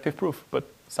like an interactive proof, but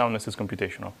soundness is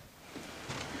computational.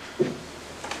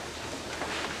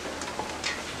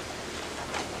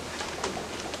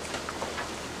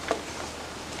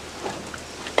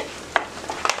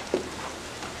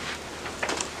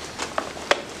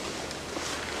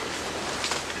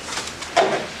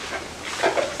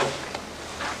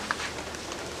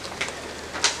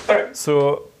 All right,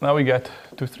 so now we get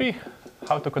to 3,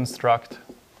 how to construct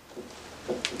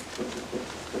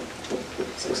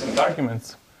succinct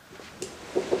arguments.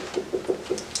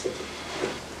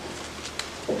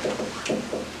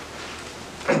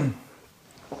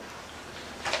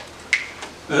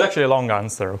 This is actually a long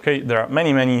answer, okay? There are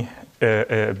many, many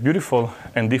beautiful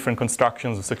and different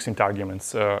constructions of succinct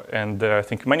arguments, and I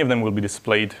think many of them will be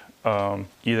displayed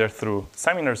either through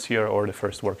seminars here or the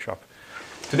first workshop.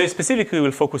 Today specifically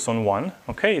we'll focus on one,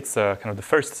 okay? It's kind of the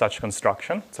first such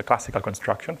construction. It's a classical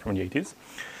construction from the 80s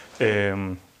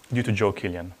due to Joe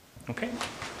Killian, okay?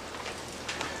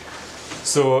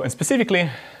 So, and specifically,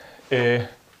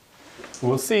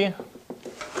 we'll see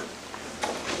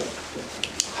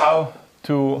how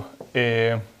to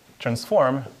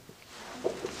transform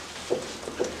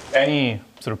any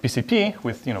sort of PCP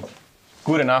with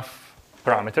good enough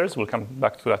parameters, we'll come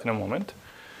back to that in a moment,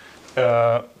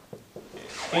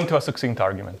 into a succinct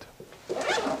argument.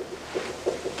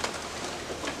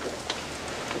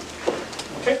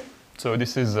 Okay, so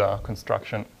this is a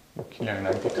construction of Killian in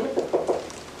 92.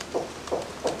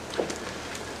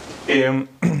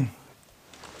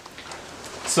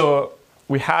 So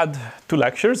we had 2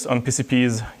 lectures on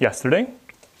PCPs yesterday.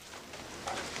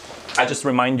 I just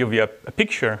remind you via a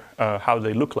picture how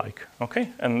they look like,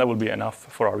 okay? And that will be enough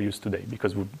for our use today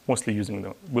because we're mostly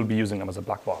we'll be using them as a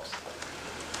black box.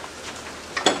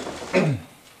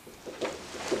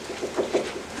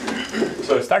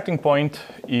 So the starting point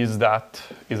is a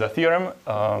theorem.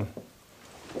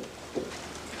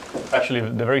 Actually,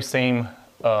 the very same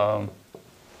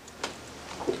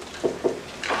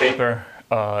paper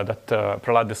that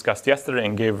Prahlad discussed yesterday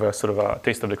and gave sort of a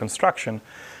taste of the construction,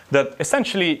 that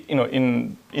essentially,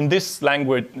 in this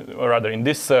language, or rather in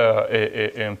this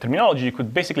terminology, you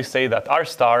could basically say that R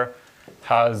star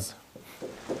has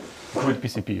good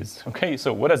PCPs. Okay,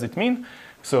 so what does it mean?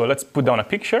 So let's put down a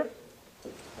picture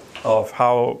of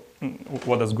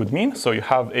what does good mean. So you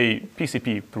have a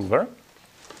PCP prover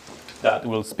that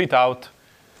will spit out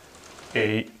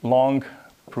a long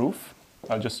proof.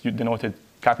 I'll just denote it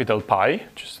capital pi,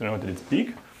 just to note that it's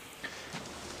big.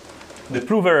 The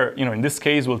prover, in this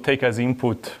case, will take as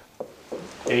input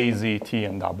A, Z, T,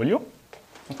 and W.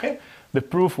 Okay. The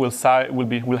proof will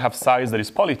have size that is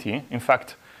poly T. In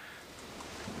fact,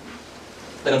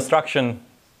 the construction,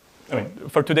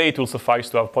 for today it will suffice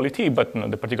to have poly T, but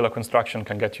the particular construction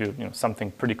can get you,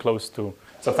 something pretty close to,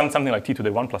 so something like T to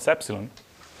the 1 plus epsilon.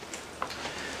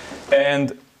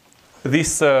 And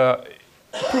this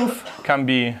proof can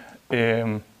be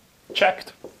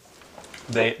checked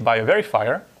by a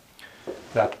verifier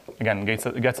that, again,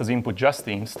 gets as input just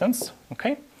the instance,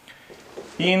 okay?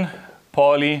 In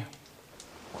poly,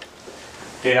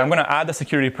 I'm going to add a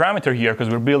security parameter here because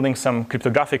we're building some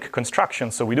cryptographic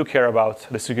construction, so we do care about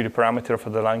the security parameter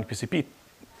for the underlying PCP,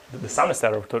 the soundness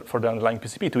error for the underlying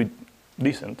PCP to be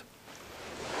decent.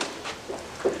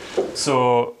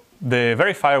 So the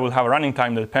verifier will have a running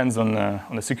time that depends on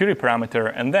the security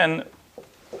parameter, and then,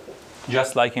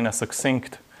 just like in a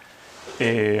succinct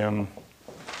PCP,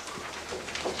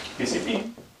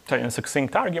 in a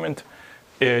succinct argument,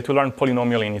 to learn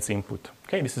polynomially in its input.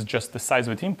 Okay, this is just the size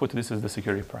of its input. This is the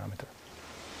security parameter.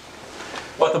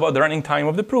 What about the running time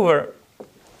of the prover?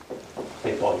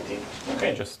 A poly T.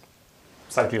 Okay, just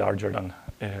slightly larger than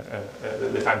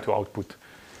the time to output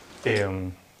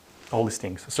all these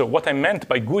things. So what I meant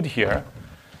by good here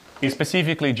is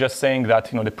specifically just saying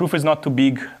that the proof is not too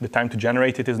big, the time to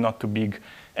generate it is not too big,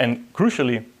 and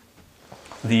crucially,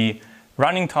 the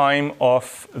running time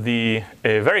of the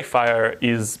verifier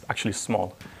is actually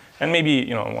small. And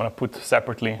maybe I want to put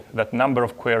separately that number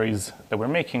of queries that we're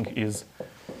making is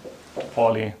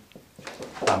poly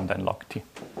lambda and log T.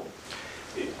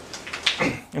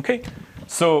 Okay,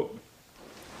 so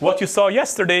what you saw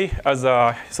yesterday as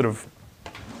a sort of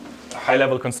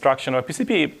high-level construction of a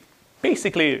PCP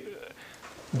basically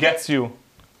gets you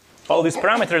all these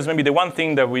parameters. Maybe the one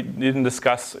thing that we didn't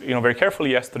discuss very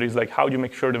carefully yesterday is like how do you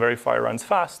make sure the verifier runs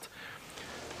fast?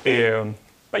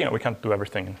 But we can't do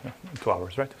everything in 2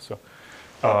 hours, right?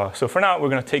 So for now, we're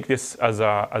going to take this as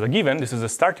a given. This is a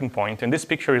starting point, and this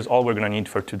picture is all we're going to need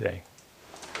for today.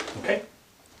 Okay?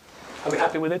 Are we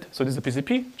happy with it? So this is a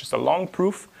PCP, just a long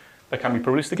proof that can be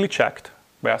probabilistically checked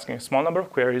by asking a small number of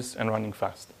queries and running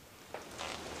fast.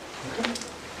 Okay.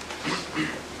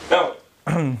 Now,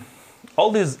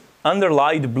 all these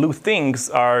underlined blue things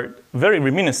are very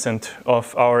reminiscent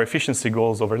of our efficiency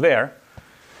goals over there.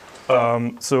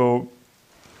 So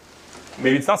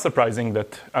maybe it's not surprising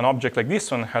that an object like this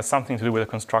one has something to do with the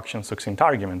construction of succinct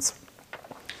arguments.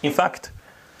 In fact,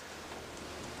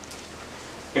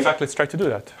 let's try to do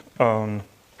that.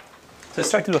 So let's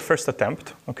try to do a first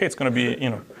attempt. Okay, it's going to be,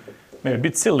 maybe a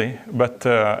bit silly, but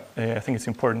I think it's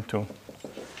important to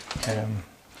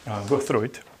go through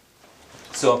it.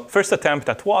 So first attempt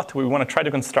at what? We want to try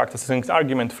to construct a succinct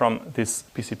argument from this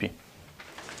PCP.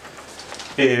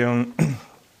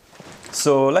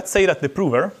 So let's say that the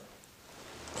prover,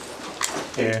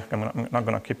 I'm not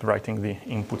going to keep writing the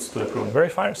inputs to the prover and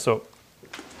verifier. So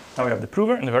now we have the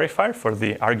prover and the verifier for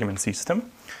the argument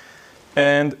system.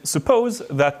 And suppose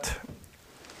that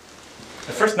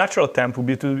the first natural attempt would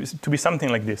be to be something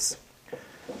like this.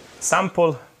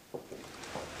 Sample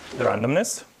the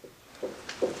randomness,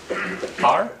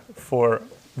 R for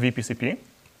VPCP.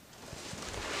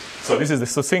 So this is the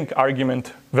succinct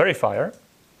argument verifier.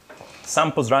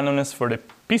 Samples randomness for the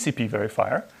PCP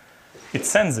verifier. It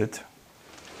sends it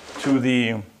to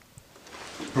the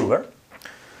prover.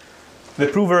 The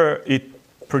prover,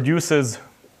 it produces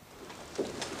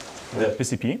the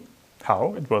PCP.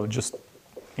 How? It will just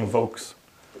invokes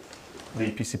the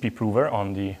PCP prover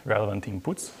on the relevant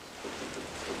inputs.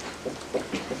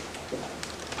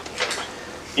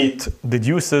 It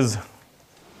deduces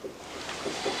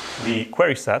the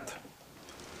query set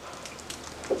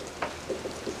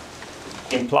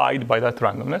implied by that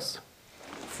randomness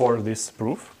for this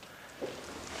proof.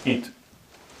 It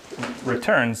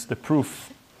returns the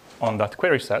proof on that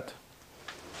query set.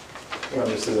 Well,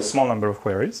 this is a small number of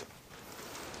queries.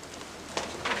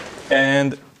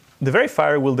 And the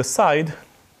verifier will decide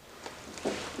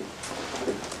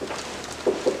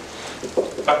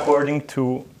according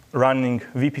to running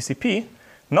VPCP,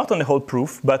 not on the whole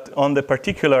proof, but on the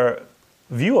particular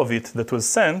view of it that was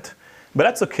sent. But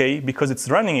that's OK, because it's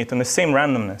running it on the same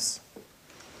randomness.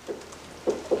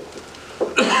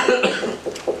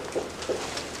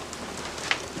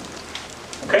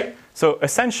 OK? So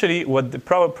essentially, what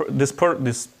this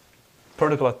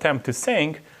protocol attempt is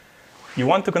saying, you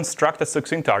want to construct a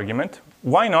succinct argument.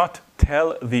 Why not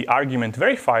tell the argument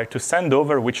verifier to send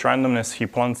over which randomness he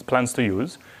plans to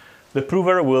use? The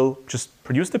prover will just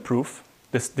produce the proof,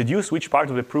 deduce which part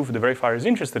of the proof the verifier is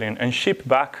interested in, and ship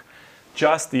back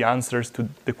just the answers to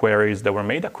the queries that were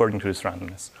made according to this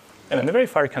randomness. And then the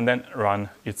verifier can then run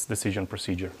its decision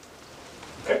procedure.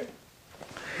 Okay?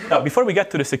 Now, before we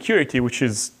get to the security, which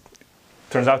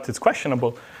turns out it's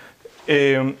questionable,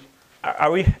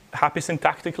 are we happy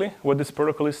syntactically what this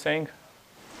protocol is saying?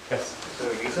 Yes? The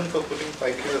reason for putting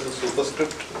PyQ as a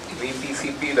superscript,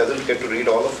 VPCP doesn't get to read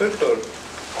all of it, or?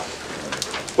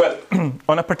 Well,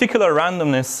 on a particular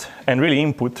randomness and really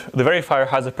input, the verifier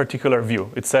has a particular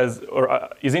view. It says, or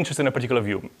is interested in a particular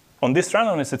view. On this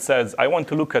randomness, it says, I want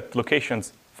to look at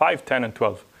locations 5, 10, and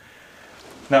 12.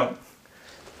 Now,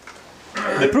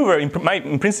 the prover,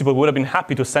 in principle, would have been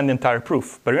happy to send the entire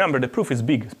proof. But remember, the proof is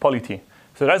big, it's poly T.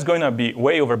 So that's going to be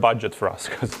way over budget for us,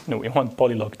 because we want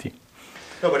polylog T.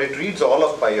 No, but it reads all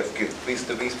of PyFQ,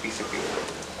 the VPCP.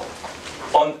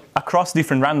 Across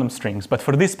different random strings. But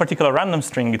for this particular random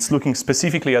string, it's looking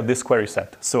specifically at this query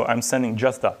set. So I'm sending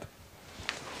just that.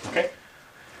 Okay?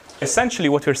 Essentially,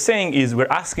 what we're saying is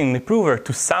we're asking the prover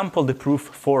to sample the proof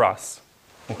for us,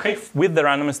 okay, with the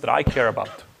randomness that I care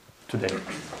about today.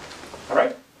 All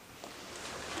right?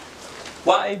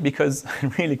 Why? Because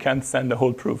I really can't send the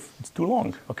whole proof. It's too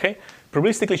long. Okay?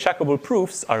 Probabilistically checkable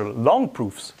proofs are long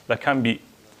proofs that can be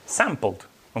sampled.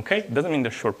 Okay? It doesn't mean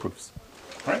they're short proofs.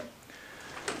 All right?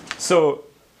 So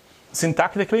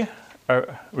syntactically,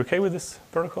 are we okay with this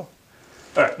protocol?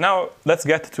 All right, now let's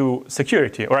get to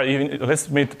security. Or even let's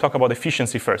maybe talk about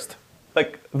efficiency first.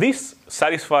 Like this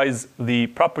satisfies the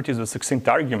properties of a succinct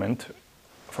argument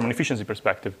from an efficiency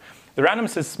perspective. The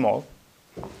randomness is small.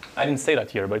 I didn't say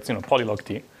that here, but it's polylog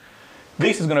T.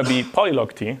 This is going to be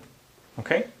polylog T.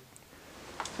 Okay.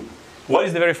 What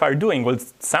is the verifier doing? Well,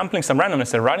 it's sampling some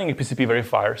randomness and running a PCP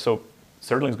verifier, so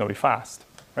certainly it's going to be fast,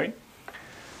 right?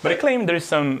 But I claim there is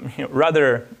some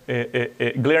rather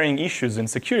glaring issues in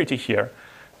security here.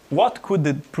 What could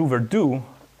the prover do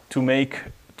to make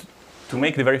the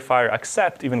verifier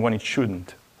accept even when it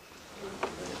shouldn't?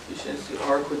 Efficiency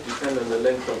R could depend on the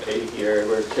length of A here,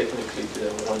 where technically the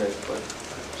one is but.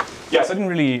 Yes, I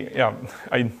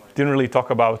didn't really talk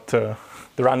about the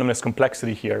randomness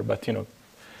complexity here, but yeah,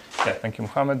 thank you,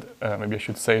 Mohammed. Maybe I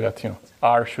should say that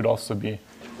R should also be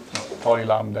poly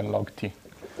lambda and log T.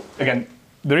 Again,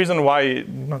 the reason why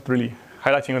not really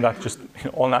highlighting on that, just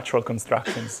all natural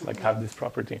constructions like have this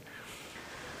property.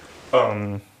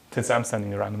 Since I'm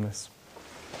sending the randomness.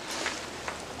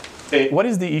 What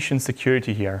is the issue in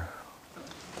security here?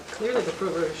 Clearly the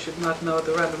prover should not know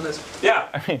the randomness. Yeah,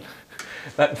 I mean,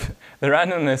 the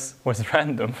randomness was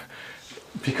random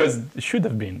because it should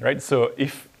have been, right? So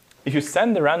if you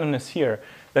send the randomness here,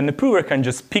 then the prover can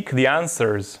just pick the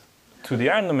answers to the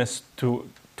randomness to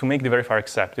make the verifier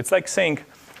accept. It's like saying,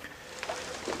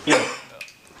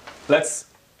 let's,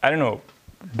 I don't know,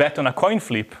 bet on a coin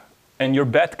flip, and your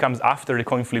bet comes after the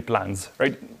coin flip lands,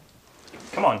 right?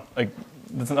 Come on, like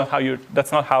that's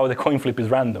not how the coin flip is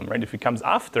random, right? If it comes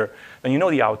after, then you know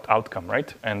the outcome,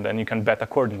 right? And then you can bet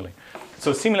accordingly.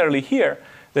 So similarly here,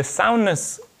 the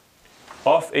soundness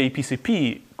of a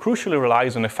PCP crucially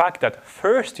relies on the fact that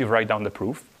first you write down the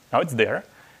proof, now it's there,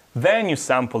 then you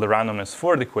sample the randomness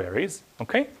for the queries,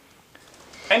 okay?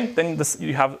 And then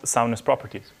you have soundness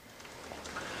properties.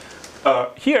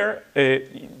 Here,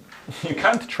 you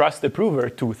can't trust the prover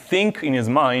to think in his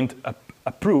mind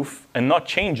a proof and not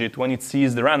change it when it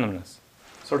sees the randomness.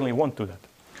 Certainly won't do that.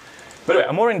 By the way,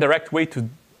 a more indirect way to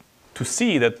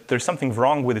see that there's something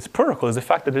wrong with this protocol is the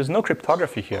fact that there's no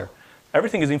cryptography here.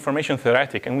 Everything is information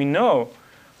theoretic, and we know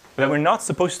that we're not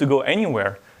supposed to go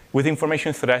anywhere with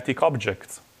information theoretic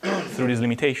objects through these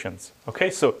limitations.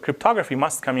 Okay, so cryptography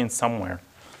must come in somewhere.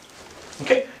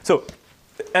 Okay, so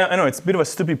I know it's a bit of a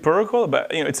stupid protocol, but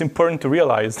it's important to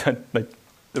realize that like,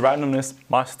 the randomness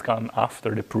must come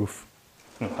after the proof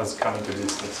has come into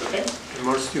existence. Okay. The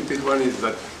more stupid one is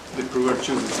that the prover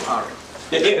chooses R.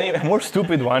 A more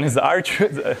stupid one is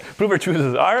the prover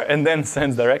chooses R and then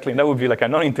sends directly, and that would be like a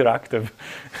non-interactive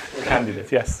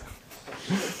candidate. Yes.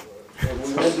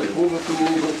 We want the prover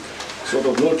to sort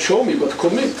of not show me, but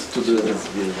commit to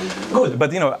the. Good,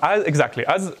 but exactly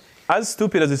as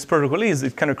stupid as this protocol is,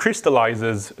 it kind of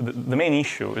crystallizes the main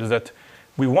issue is that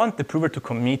we want the prover to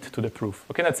commit to the proof.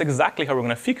 Okay, that's exactly how we're going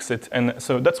to fix it, and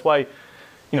so that's why.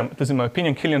 This, in my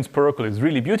opinion, Killian's protocol is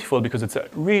really beautiful because it's a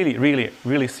really, really,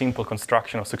 really simple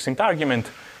construction of succinct argument.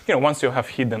 Once you have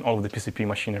hidden all of the PCP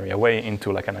machinery away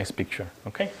into like a nice picture.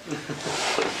 Okay.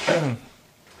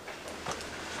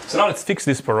 So now let's fix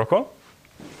this protocol.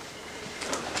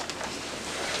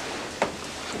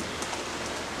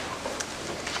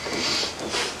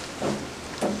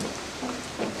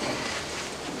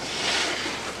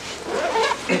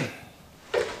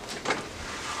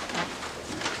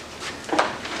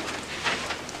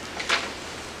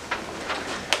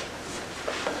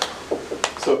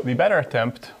 The better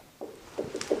attempt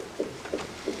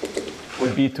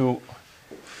would be to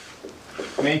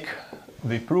make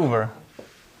the prover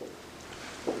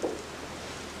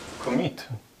commit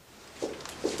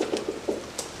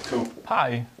to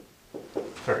pi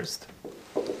first,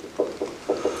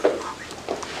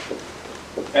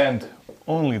 and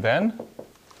only then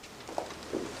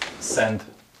send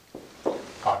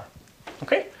R.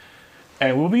 Okay?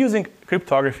 And we'll be using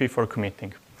cryptography for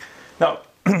committing. Now,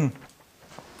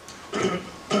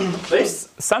 there's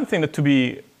something that to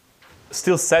be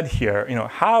still said here.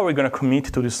 How are we going to commit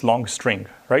to this long string,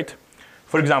 right?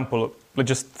 For example, let's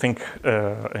just think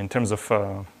in terms of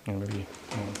maybe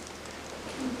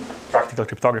practical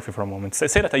cryptography for a moment.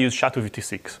 Say that I use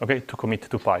SHA-256, okay, to commit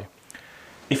to pi.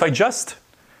 If I just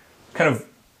kind of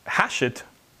hash it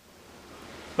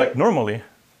like normally,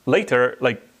 later,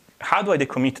 like how do I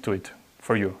decommit to it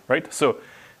for you, right? So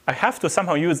I have to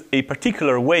somehow use a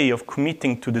particular way of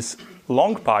committing to this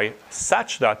long pi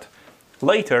such that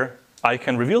later I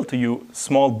can reveal to you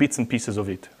small bits and pieces of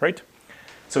it, right?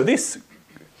 So this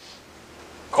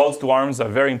calls to arms a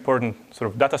very important sort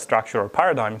of data structure or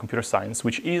paradigm in computer science,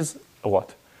 which is a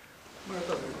what?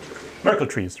 Merkle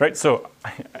trees, right? So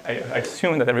I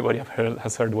assume that everybody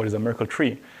has heard what is a Merkle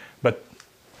tree, but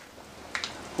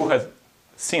who has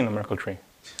seen a Merkle tree?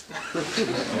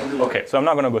 Okay, so I'm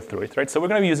not going to go through it, right? So we're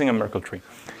going to be using a Merkle tree.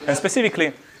 And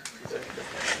specifically,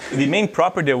 the main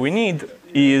property that we need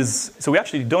is, so we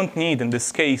actually don't need, in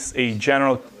this case, a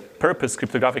general purpose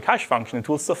cryptographic hash function. It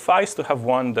will suffice to have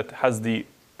one that has the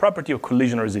property of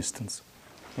collision resistance.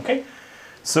 Okay?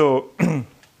 So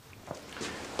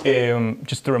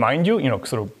just to remind you,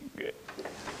 sort of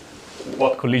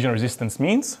what collision resistance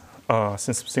means,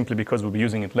 simply because we'll be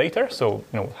using it later. So,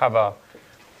 we'll have a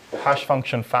hash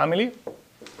function family.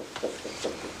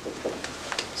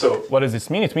 So what does this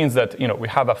mean? It means that we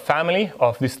have a family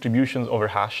of distributions over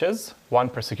hashes, one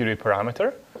per security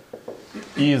parameter,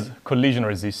 is collision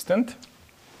resistant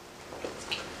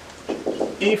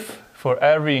if for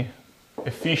every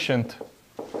efficient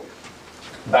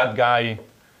bad guy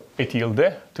a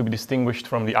tilde to be distinguished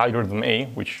from the algorithm A,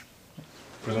 which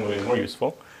presumably is more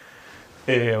useful,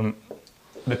 the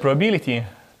probability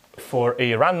for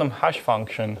a random hash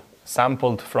function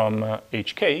sampled from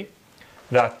HK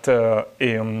that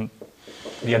the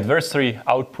adversary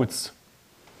outputs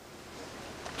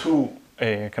two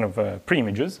kind of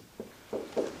pre-images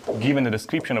given the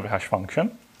description of a hash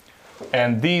function,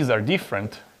 and these are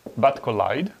different but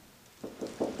collide,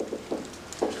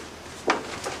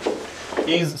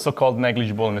 is so-called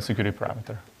negligible in the security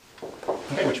parameter,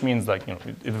 okay, which means like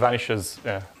it vanishes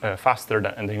faster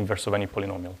than the inverse of any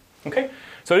polynomial. Okay,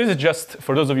 so this is just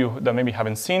for those of you that maybe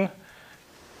haven't seen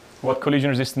what collision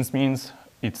resistance means.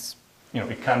 It's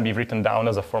it can be written down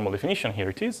as a formal definition. Here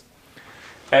it is,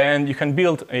 and you can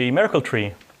build a Merkle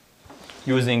tree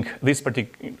using this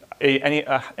particular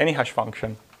any hash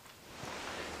function.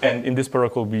 And in this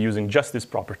protocol, we'll be using just this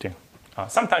property.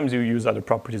 Sometimes you use other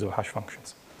properties of hash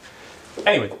functions.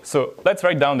 Anyway, so let's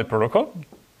write down the protocol.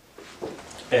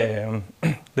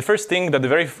 The first thing that the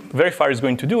verifier is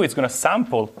going to do is going to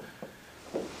sample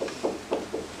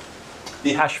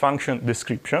the hash function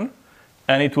description,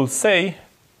 and it will say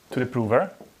to the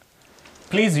prover,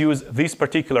 please use this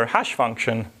particular hash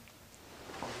function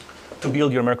to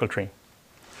build your Merkle tree.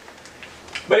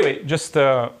 By the way, just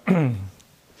to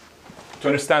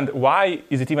understand why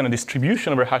is it even a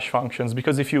distribution over hash functions,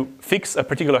 because if you fix a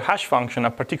particular hash function,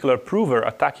 a particular prover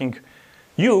attacking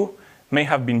you may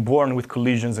have been born with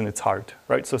collisions in its heart,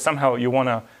 right? So somehow you want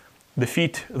to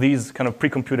defeat these kind of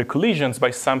pre-computed collisions by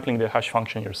sampling the hash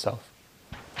function yourself.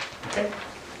 Okay.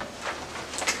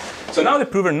 So now the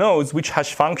prover knows which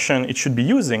hash function it should be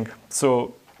using.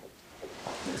 So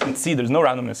you can see there's no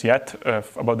randomness yet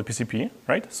about the PCP,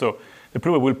 right? So the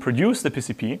prover will produce the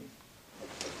PCP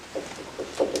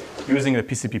using the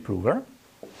PCP prover.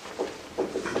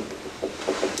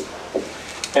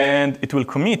 And it will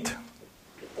commit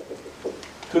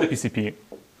to the PCP.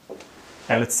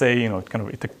 And let's say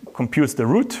it computes the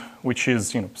root, which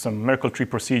is some Merkle tree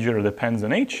procedure that depends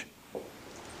on H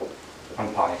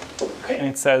on pi. Okay, and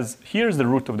it says, here's the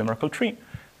root of the Merkle tree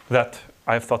that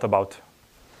I've thought about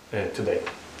today.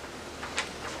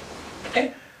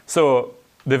 Okay, so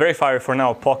the verifier for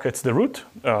now pockets the root,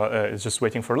 is just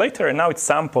waiting for later, and now it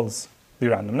samples the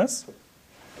randomness.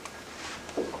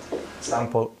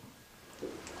 Sample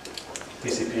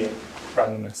PCP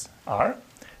randomness R.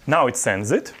 Now it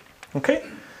sends it. Okay,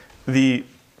 the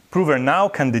prover now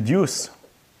can deduce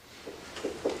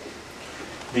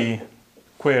the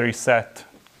query set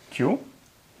Q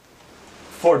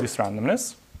for this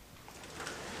randomness,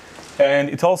 and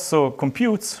it also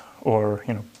computes or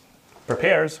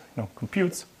prepares,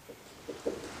 computes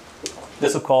the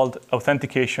so-called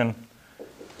authentication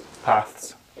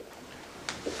paths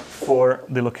for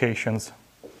the locations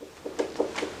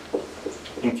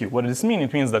in Q. What does this mean?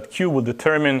 It means that Q will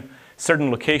determine certain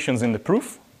locations in the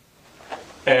proof,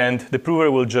 and the prover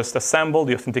will just assemble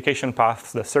the authentication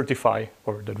paths that certify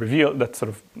or that reveal, that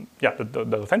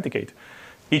that authenticate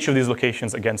each of these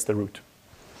locations against the root.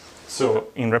 So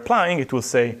in replying, it will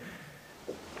say,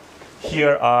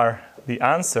 here are the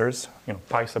answers,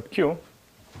 pi sub q,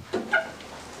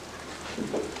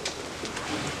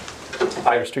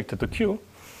 pi restricted to q,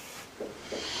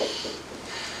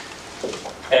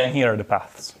 and here are the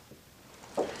paths.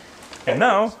 And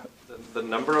now, the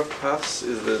number of paths,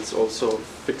 is that it's also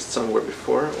fixed somewhere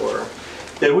before, or?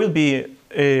 There will be,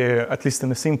 at least in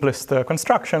the simplest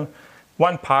construction,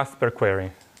 one path per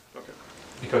query. Okay.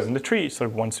 Because in the tree, so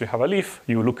once you have a leaf,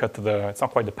 you look at it's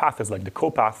not quite the path, it's like the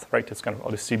co-path, right? It's kind of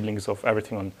all the siblings of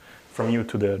everything from you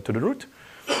to the root.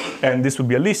 And this would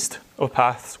be a list of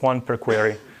paths, one per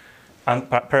query, and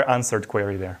per answered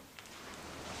query there.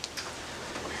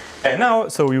 And now,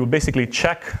 so we will basically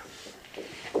check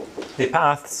the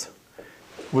paths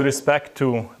with respect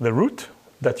to the root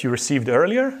that you received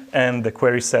earlier and the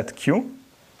query set Q,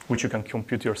 which you can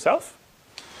compute yourself.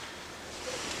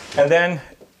 And then,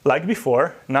 like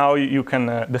before, now you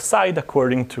can decide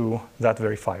according to that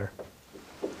verifier.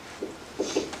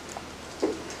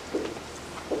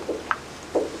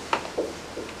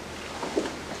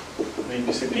 The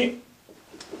PCP,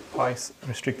 pi is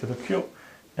restricted to Q,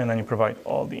 and then you provide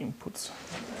all the inputs.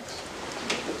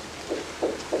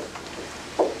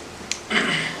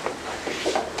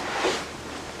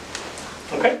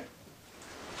 Okay.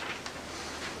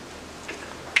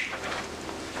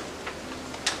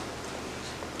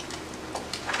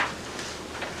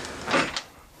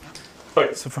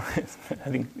 Okay, so I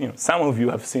think some of you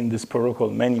have seen this protocol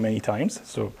many times.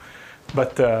 So,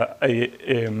 but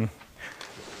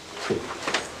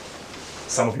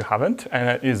some of you haven't, and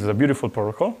it is a beautiful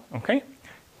protocol. Okay,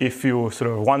 if you're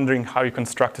sort of wondering how you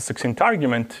construct a succinct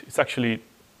argument, it's actually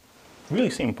really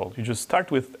simple. You just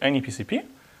start with any PCP,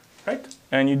 right?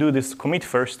 And you do this commit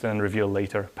first and reveal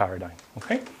later paradigm.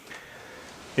 Okay.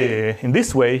 In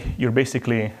this way, you're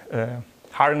basically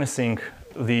harnessing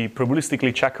the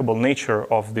probabilistically checkable nature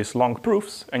of these long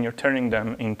proofs, and you're turning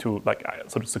them into like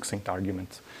sort of succinct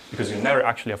arguments, because you never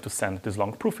actually have to send this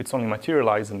long proof. It's only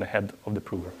materialized in the head of the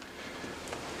prover.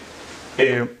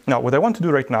 Now, what I want to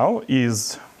do right now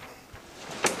is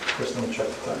First, let me check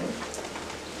the time.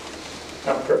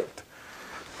 Oh, perfect.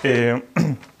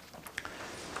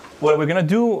 What we're going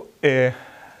to do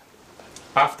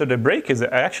after the break is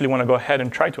I actually want to go ahead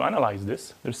and try to analyze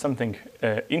this. There's something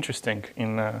interesting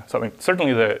in, so I mean,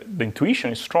 certainly the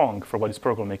intuition is strong for why this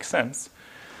protocol makes sense.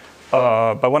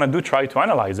 But when I do try to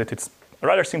analyze it, it's a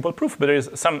rather simple proof, but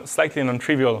there's some slightly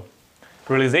non-trivial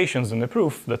realizations in the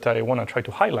proof that I want to try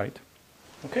to highlight.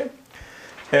 Okay?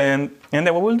 And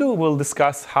then what we'll do, we'll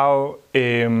discuss how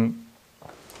this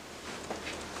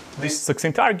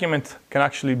succinct argument can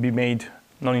actually be made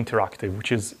non-interactive,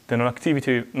 which is the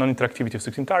non-interactivity of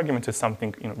succinct arguments is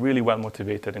something really well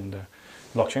motivated in the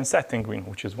blockchain setting,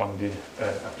 which is one of the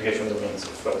application domains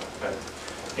of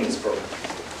in this program.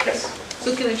 Yes.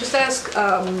 So can I just ask,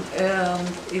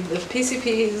 in the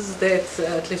PCPs that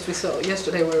at least we saw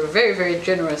yesterday were very, very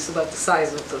generous about the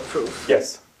size of the proof.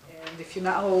 Yes. And if you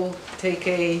now take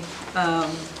a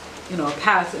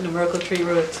path in a Merkle tree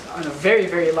root on a very,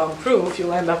 very long proof,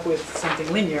 you'll end up with something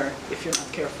linear if you're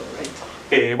not careful, right?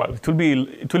 Well,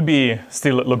 it will be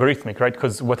still logarithmic, right?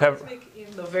 Because whatever.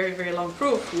 In the very, very long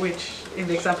proof, which in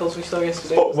the examples we saw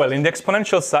yesterday. Oh, well, in the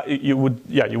exponential size, you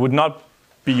would not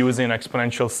be using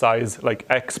exponential size like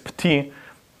exp(t).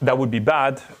 That would be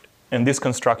bad, and this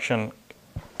construction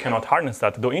cannot harness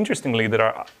that. Though interestingly, there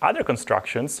are other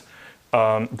constructions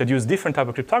that use different type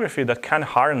of cryptography that can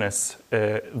harness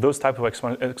those type of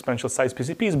exponential size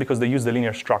PCPs because they use the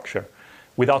linear structure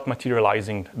without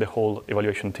materializing the whole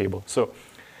evaluation table. So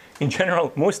in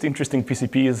general, most interesting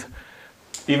PCPs,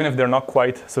 even if they're not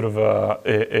quite sort of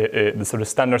the sort of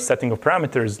standard setting of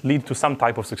parameters, lead to some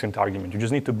type of succinct argument. You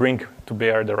just need to bring to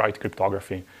bear the right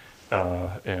cryptography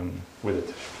with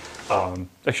it.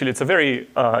 Actually, it's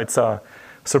a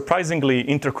surprisingly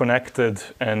interconnected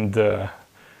and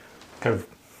kind of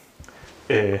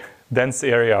a dense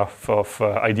area of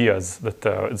ideas that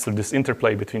it's this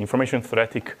interplay between information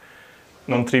theoretic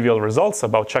non-trivial results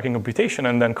about checking computation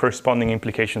and then corresponding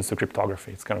implications to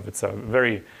cryptography. It's a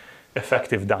very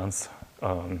effective dance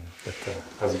that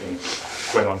has been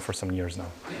going on for some years now.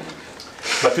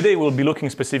 But today we'll be looking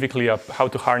specifically at how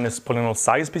to harness polynomial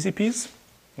size PCPs,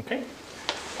 okay?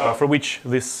 For which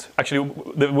we'll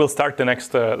start the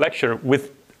next lecture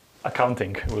with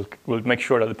accounting. We'll make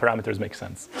sure that the parameters make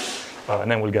sense. And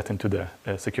then we'll get into the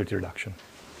security reduction.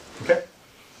 Okay?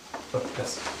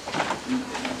 Yes.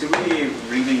 Do we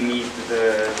really need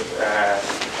the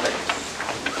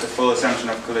full assumption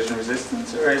of collision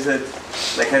resistance, or is it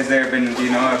has there been? Do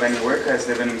you know of any work? Has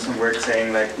there been some work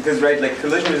saying because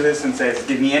collision resistance says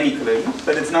give me any collision,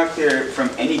 but it's not clear from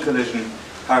any collision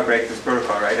how I break this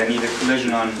protocol, right? I need a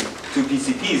collision on two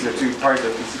PCPs or two parts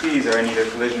of PCPs, or I need a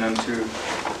collision on two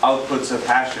outputs of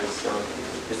hashes. So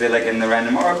is there in the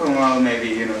random oracle model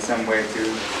maybe some way to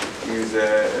use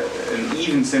an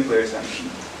even simpler assumption?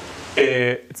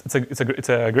 It's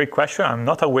a great question. I'm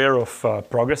not aware of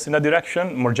progress in that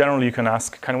direction. More generally, you can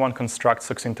ask, can one construct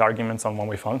succinct arguments on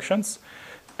one-way functions?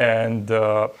 And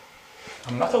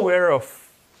I'm not aware of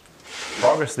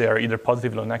progress there, either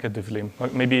positively or negatively.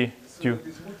 Maybe you.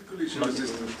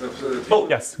 Oh,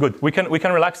 yes, good. We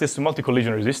can relax this to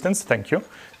multi-collision resistance. Thank you.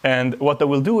 And what that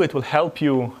will do, it will help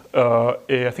you,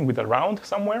 I think, with a round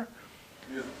somewhere.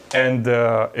 Yeah. And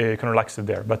you can relax it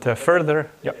there. But further,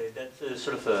 yeah. That's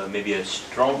sort of maybe a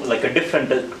strong, a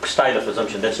different style of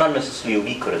assumption. That's not necessarily a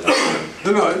weaker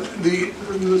assumption. No.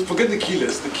 Forget the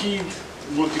keyless. The keyed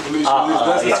multi-collision.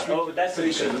 That's a strict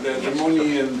relaxation. The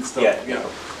money and stuff. Yeah.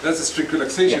 That's a strict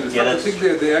relaxation. I think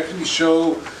they actually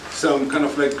show some kind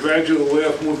of gradual way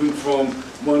of moving from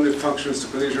one-way functions to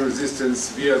collision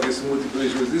resistance via this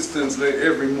multi-collision resistance.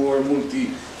 Every more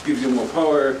multi gives you more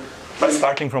power. But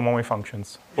starting from one-way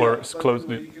functions or close.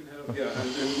 Yeah, and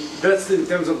that's in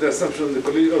terms of the assumption of the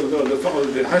collision,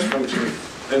 the hash function,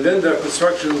 and then there are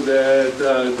constructions that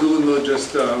do not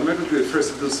just Merkle tree.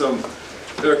 First, do some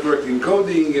correct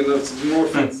encoding, and it's more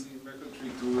fancy Merkle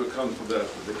tree to account for that.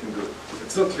 They can do it.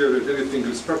 It's not clear that anything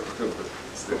is practical, but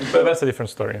it's there. But that's a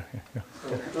different story. Yeah.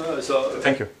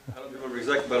 Thank you. I don't remember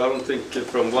exactly, but I don't think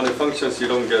from one-way functions you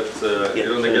don't get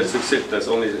succinct. That's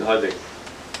only hiding.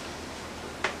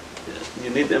 You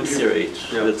need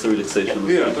MCRH. Yeah. That's a relaxation.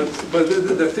 Yeah, but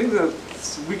the thing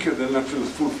that's weaker than actual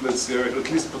full-fledged CRH, at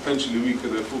least potentially weaker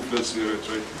than full-fledged CRH,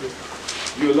 right?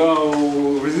 You allow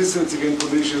resistance against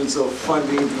collisions of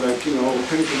finding 10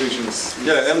 collisions.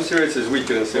 Yeah, MCRH is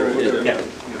weaker than CRH. Yeah.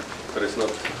 But it's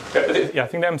not. Yeah, I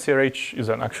think the MCRH is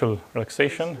an actual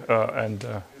relaxation, and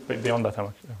beyond that, I'm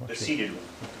actually. The seeded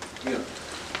one. Yeah.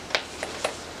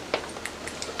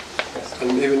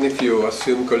 And even if you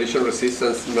assume collision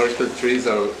resistance, Merkle trees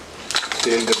are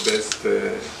still the best.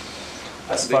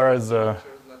 As far as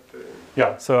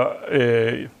Yeah, so,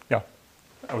 yeah,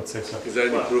 I would say so. Is there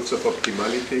any proofs of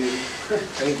optimality?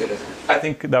 I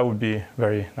think that would be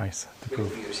very nice to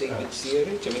prove. You're saying with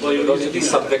CRH? I mean, well, you're also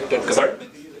subvector. Sorry?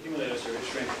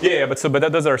 Yeah,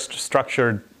 but those are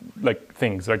structured like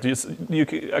things, right? You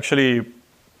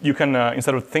can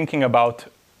instead of thinking about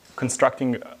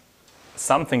constructing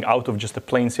something out of just a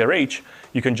plain CRH,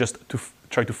 you can just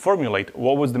try to formulate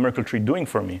what was the Merkle tree doing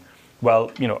for me.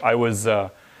 Well, I was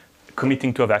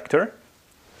committing to a vector,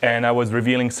 and I was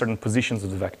revealing certain positions of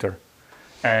the vector.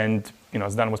 And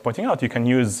as Dan was pointing out, you can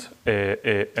use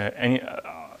a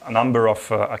number of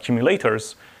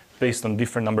accumulators based on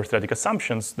different number theoretic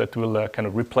assumptions that will kind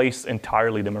of replace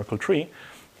entirely the Merkle tree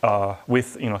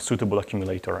with a suitable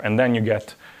accumulator. And then you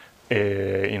get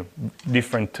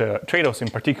different trade-offs. In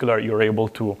particular, you're able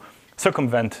to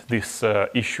circumvent this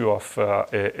issue of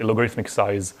logarithmic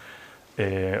size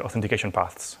authentication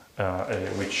paths,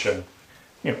 which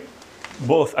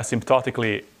both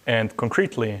asymptotically and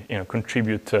concretely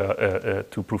contribute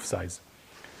to proof size.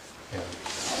 Yeah.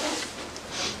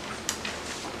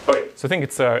 Okay, so I think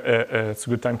it's a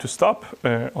good time to stop,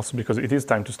 also because it is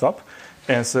time to stop.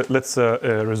 And so let's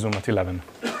resume at 11.